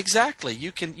 Yeah, exactly.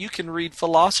 You can read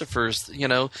philosophers,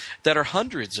 that are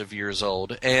hundreds of years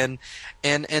old, and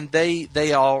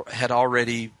they all had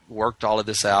already worked all of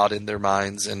this out in their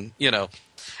minds, and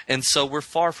so we're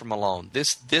far from alone.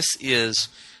 This is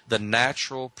the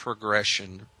natural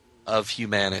progression of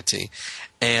humanity,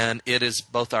 and it is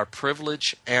both our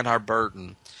privilege and our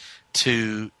burden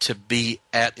to be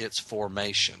at its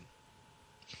formation.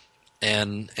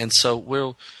 And so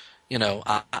we'll,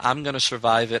 I'm going to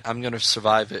survive it. I'm going to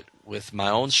survive it with my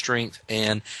own strength,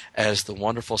 and as the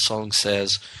wonderful song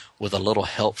says, with a little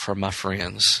help from my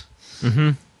friends.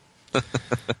 Mm-hmm.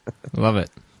 Love it.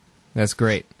 That's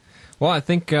great. Well, I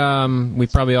think we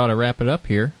probably ought to wrap it up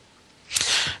here.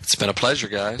 It's been a pleasure,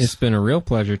 guys. It's been a real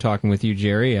pleasure talking with you,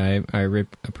 Jerry. I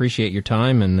appreciate your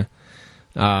time, and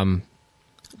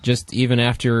just even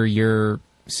after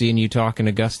seeing you talk in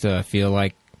Augusta, I feel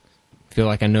like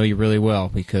I know you really well,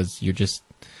 because you're just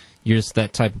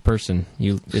that type of person.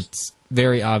 It's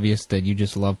very obvious that you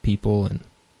just love people, and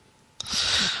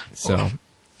so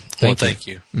thank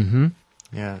you. Mm-hmm.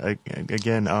 Yeah,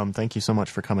 again, thank you so much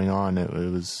for coming on. It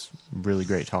was really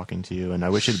great talking to you, and I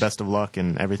wish you the best of luck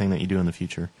in everything that you do in the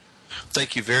future.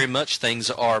 Thank you very much. Things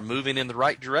are moving in the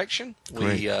right direction.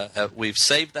 We've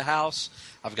saved the house.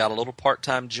 I've got a little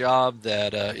part-time job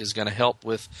that is going to help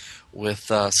with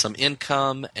some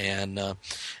income, and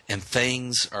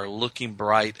things are looking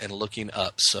bright and looking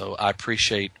up. So I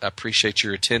appreciate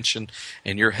your attention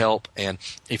and your help. And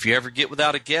if you ever get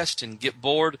without a guest and get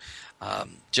bored,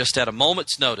 just at a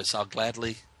moment's notice, I'll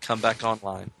gladly come back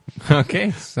online.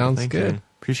 Okay, sounds good. You.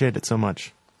 Appreciate it so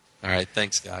much. All right,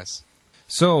 thanks, guys.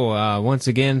 So once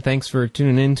again, thanks for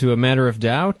tuning in to A Matter of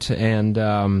Doubt,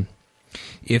 and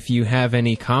if you have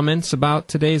any comments about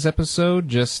today's episode,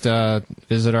 just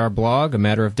visit our blog,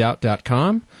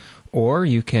 amatterofdoubt.com, or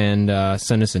you can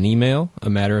send us an email,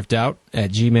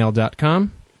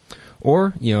 amatterofdoubt@gmail.com,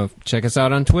 or check us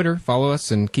out on Twitter, follow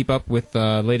us, and keep up with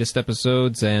latest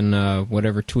episodes and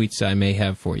whatever tweets I may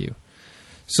have for you.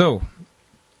 So,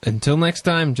 until next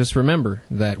time, just remember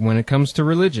that when it comes to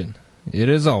religion, it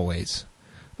is always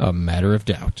a matter of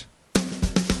doubt.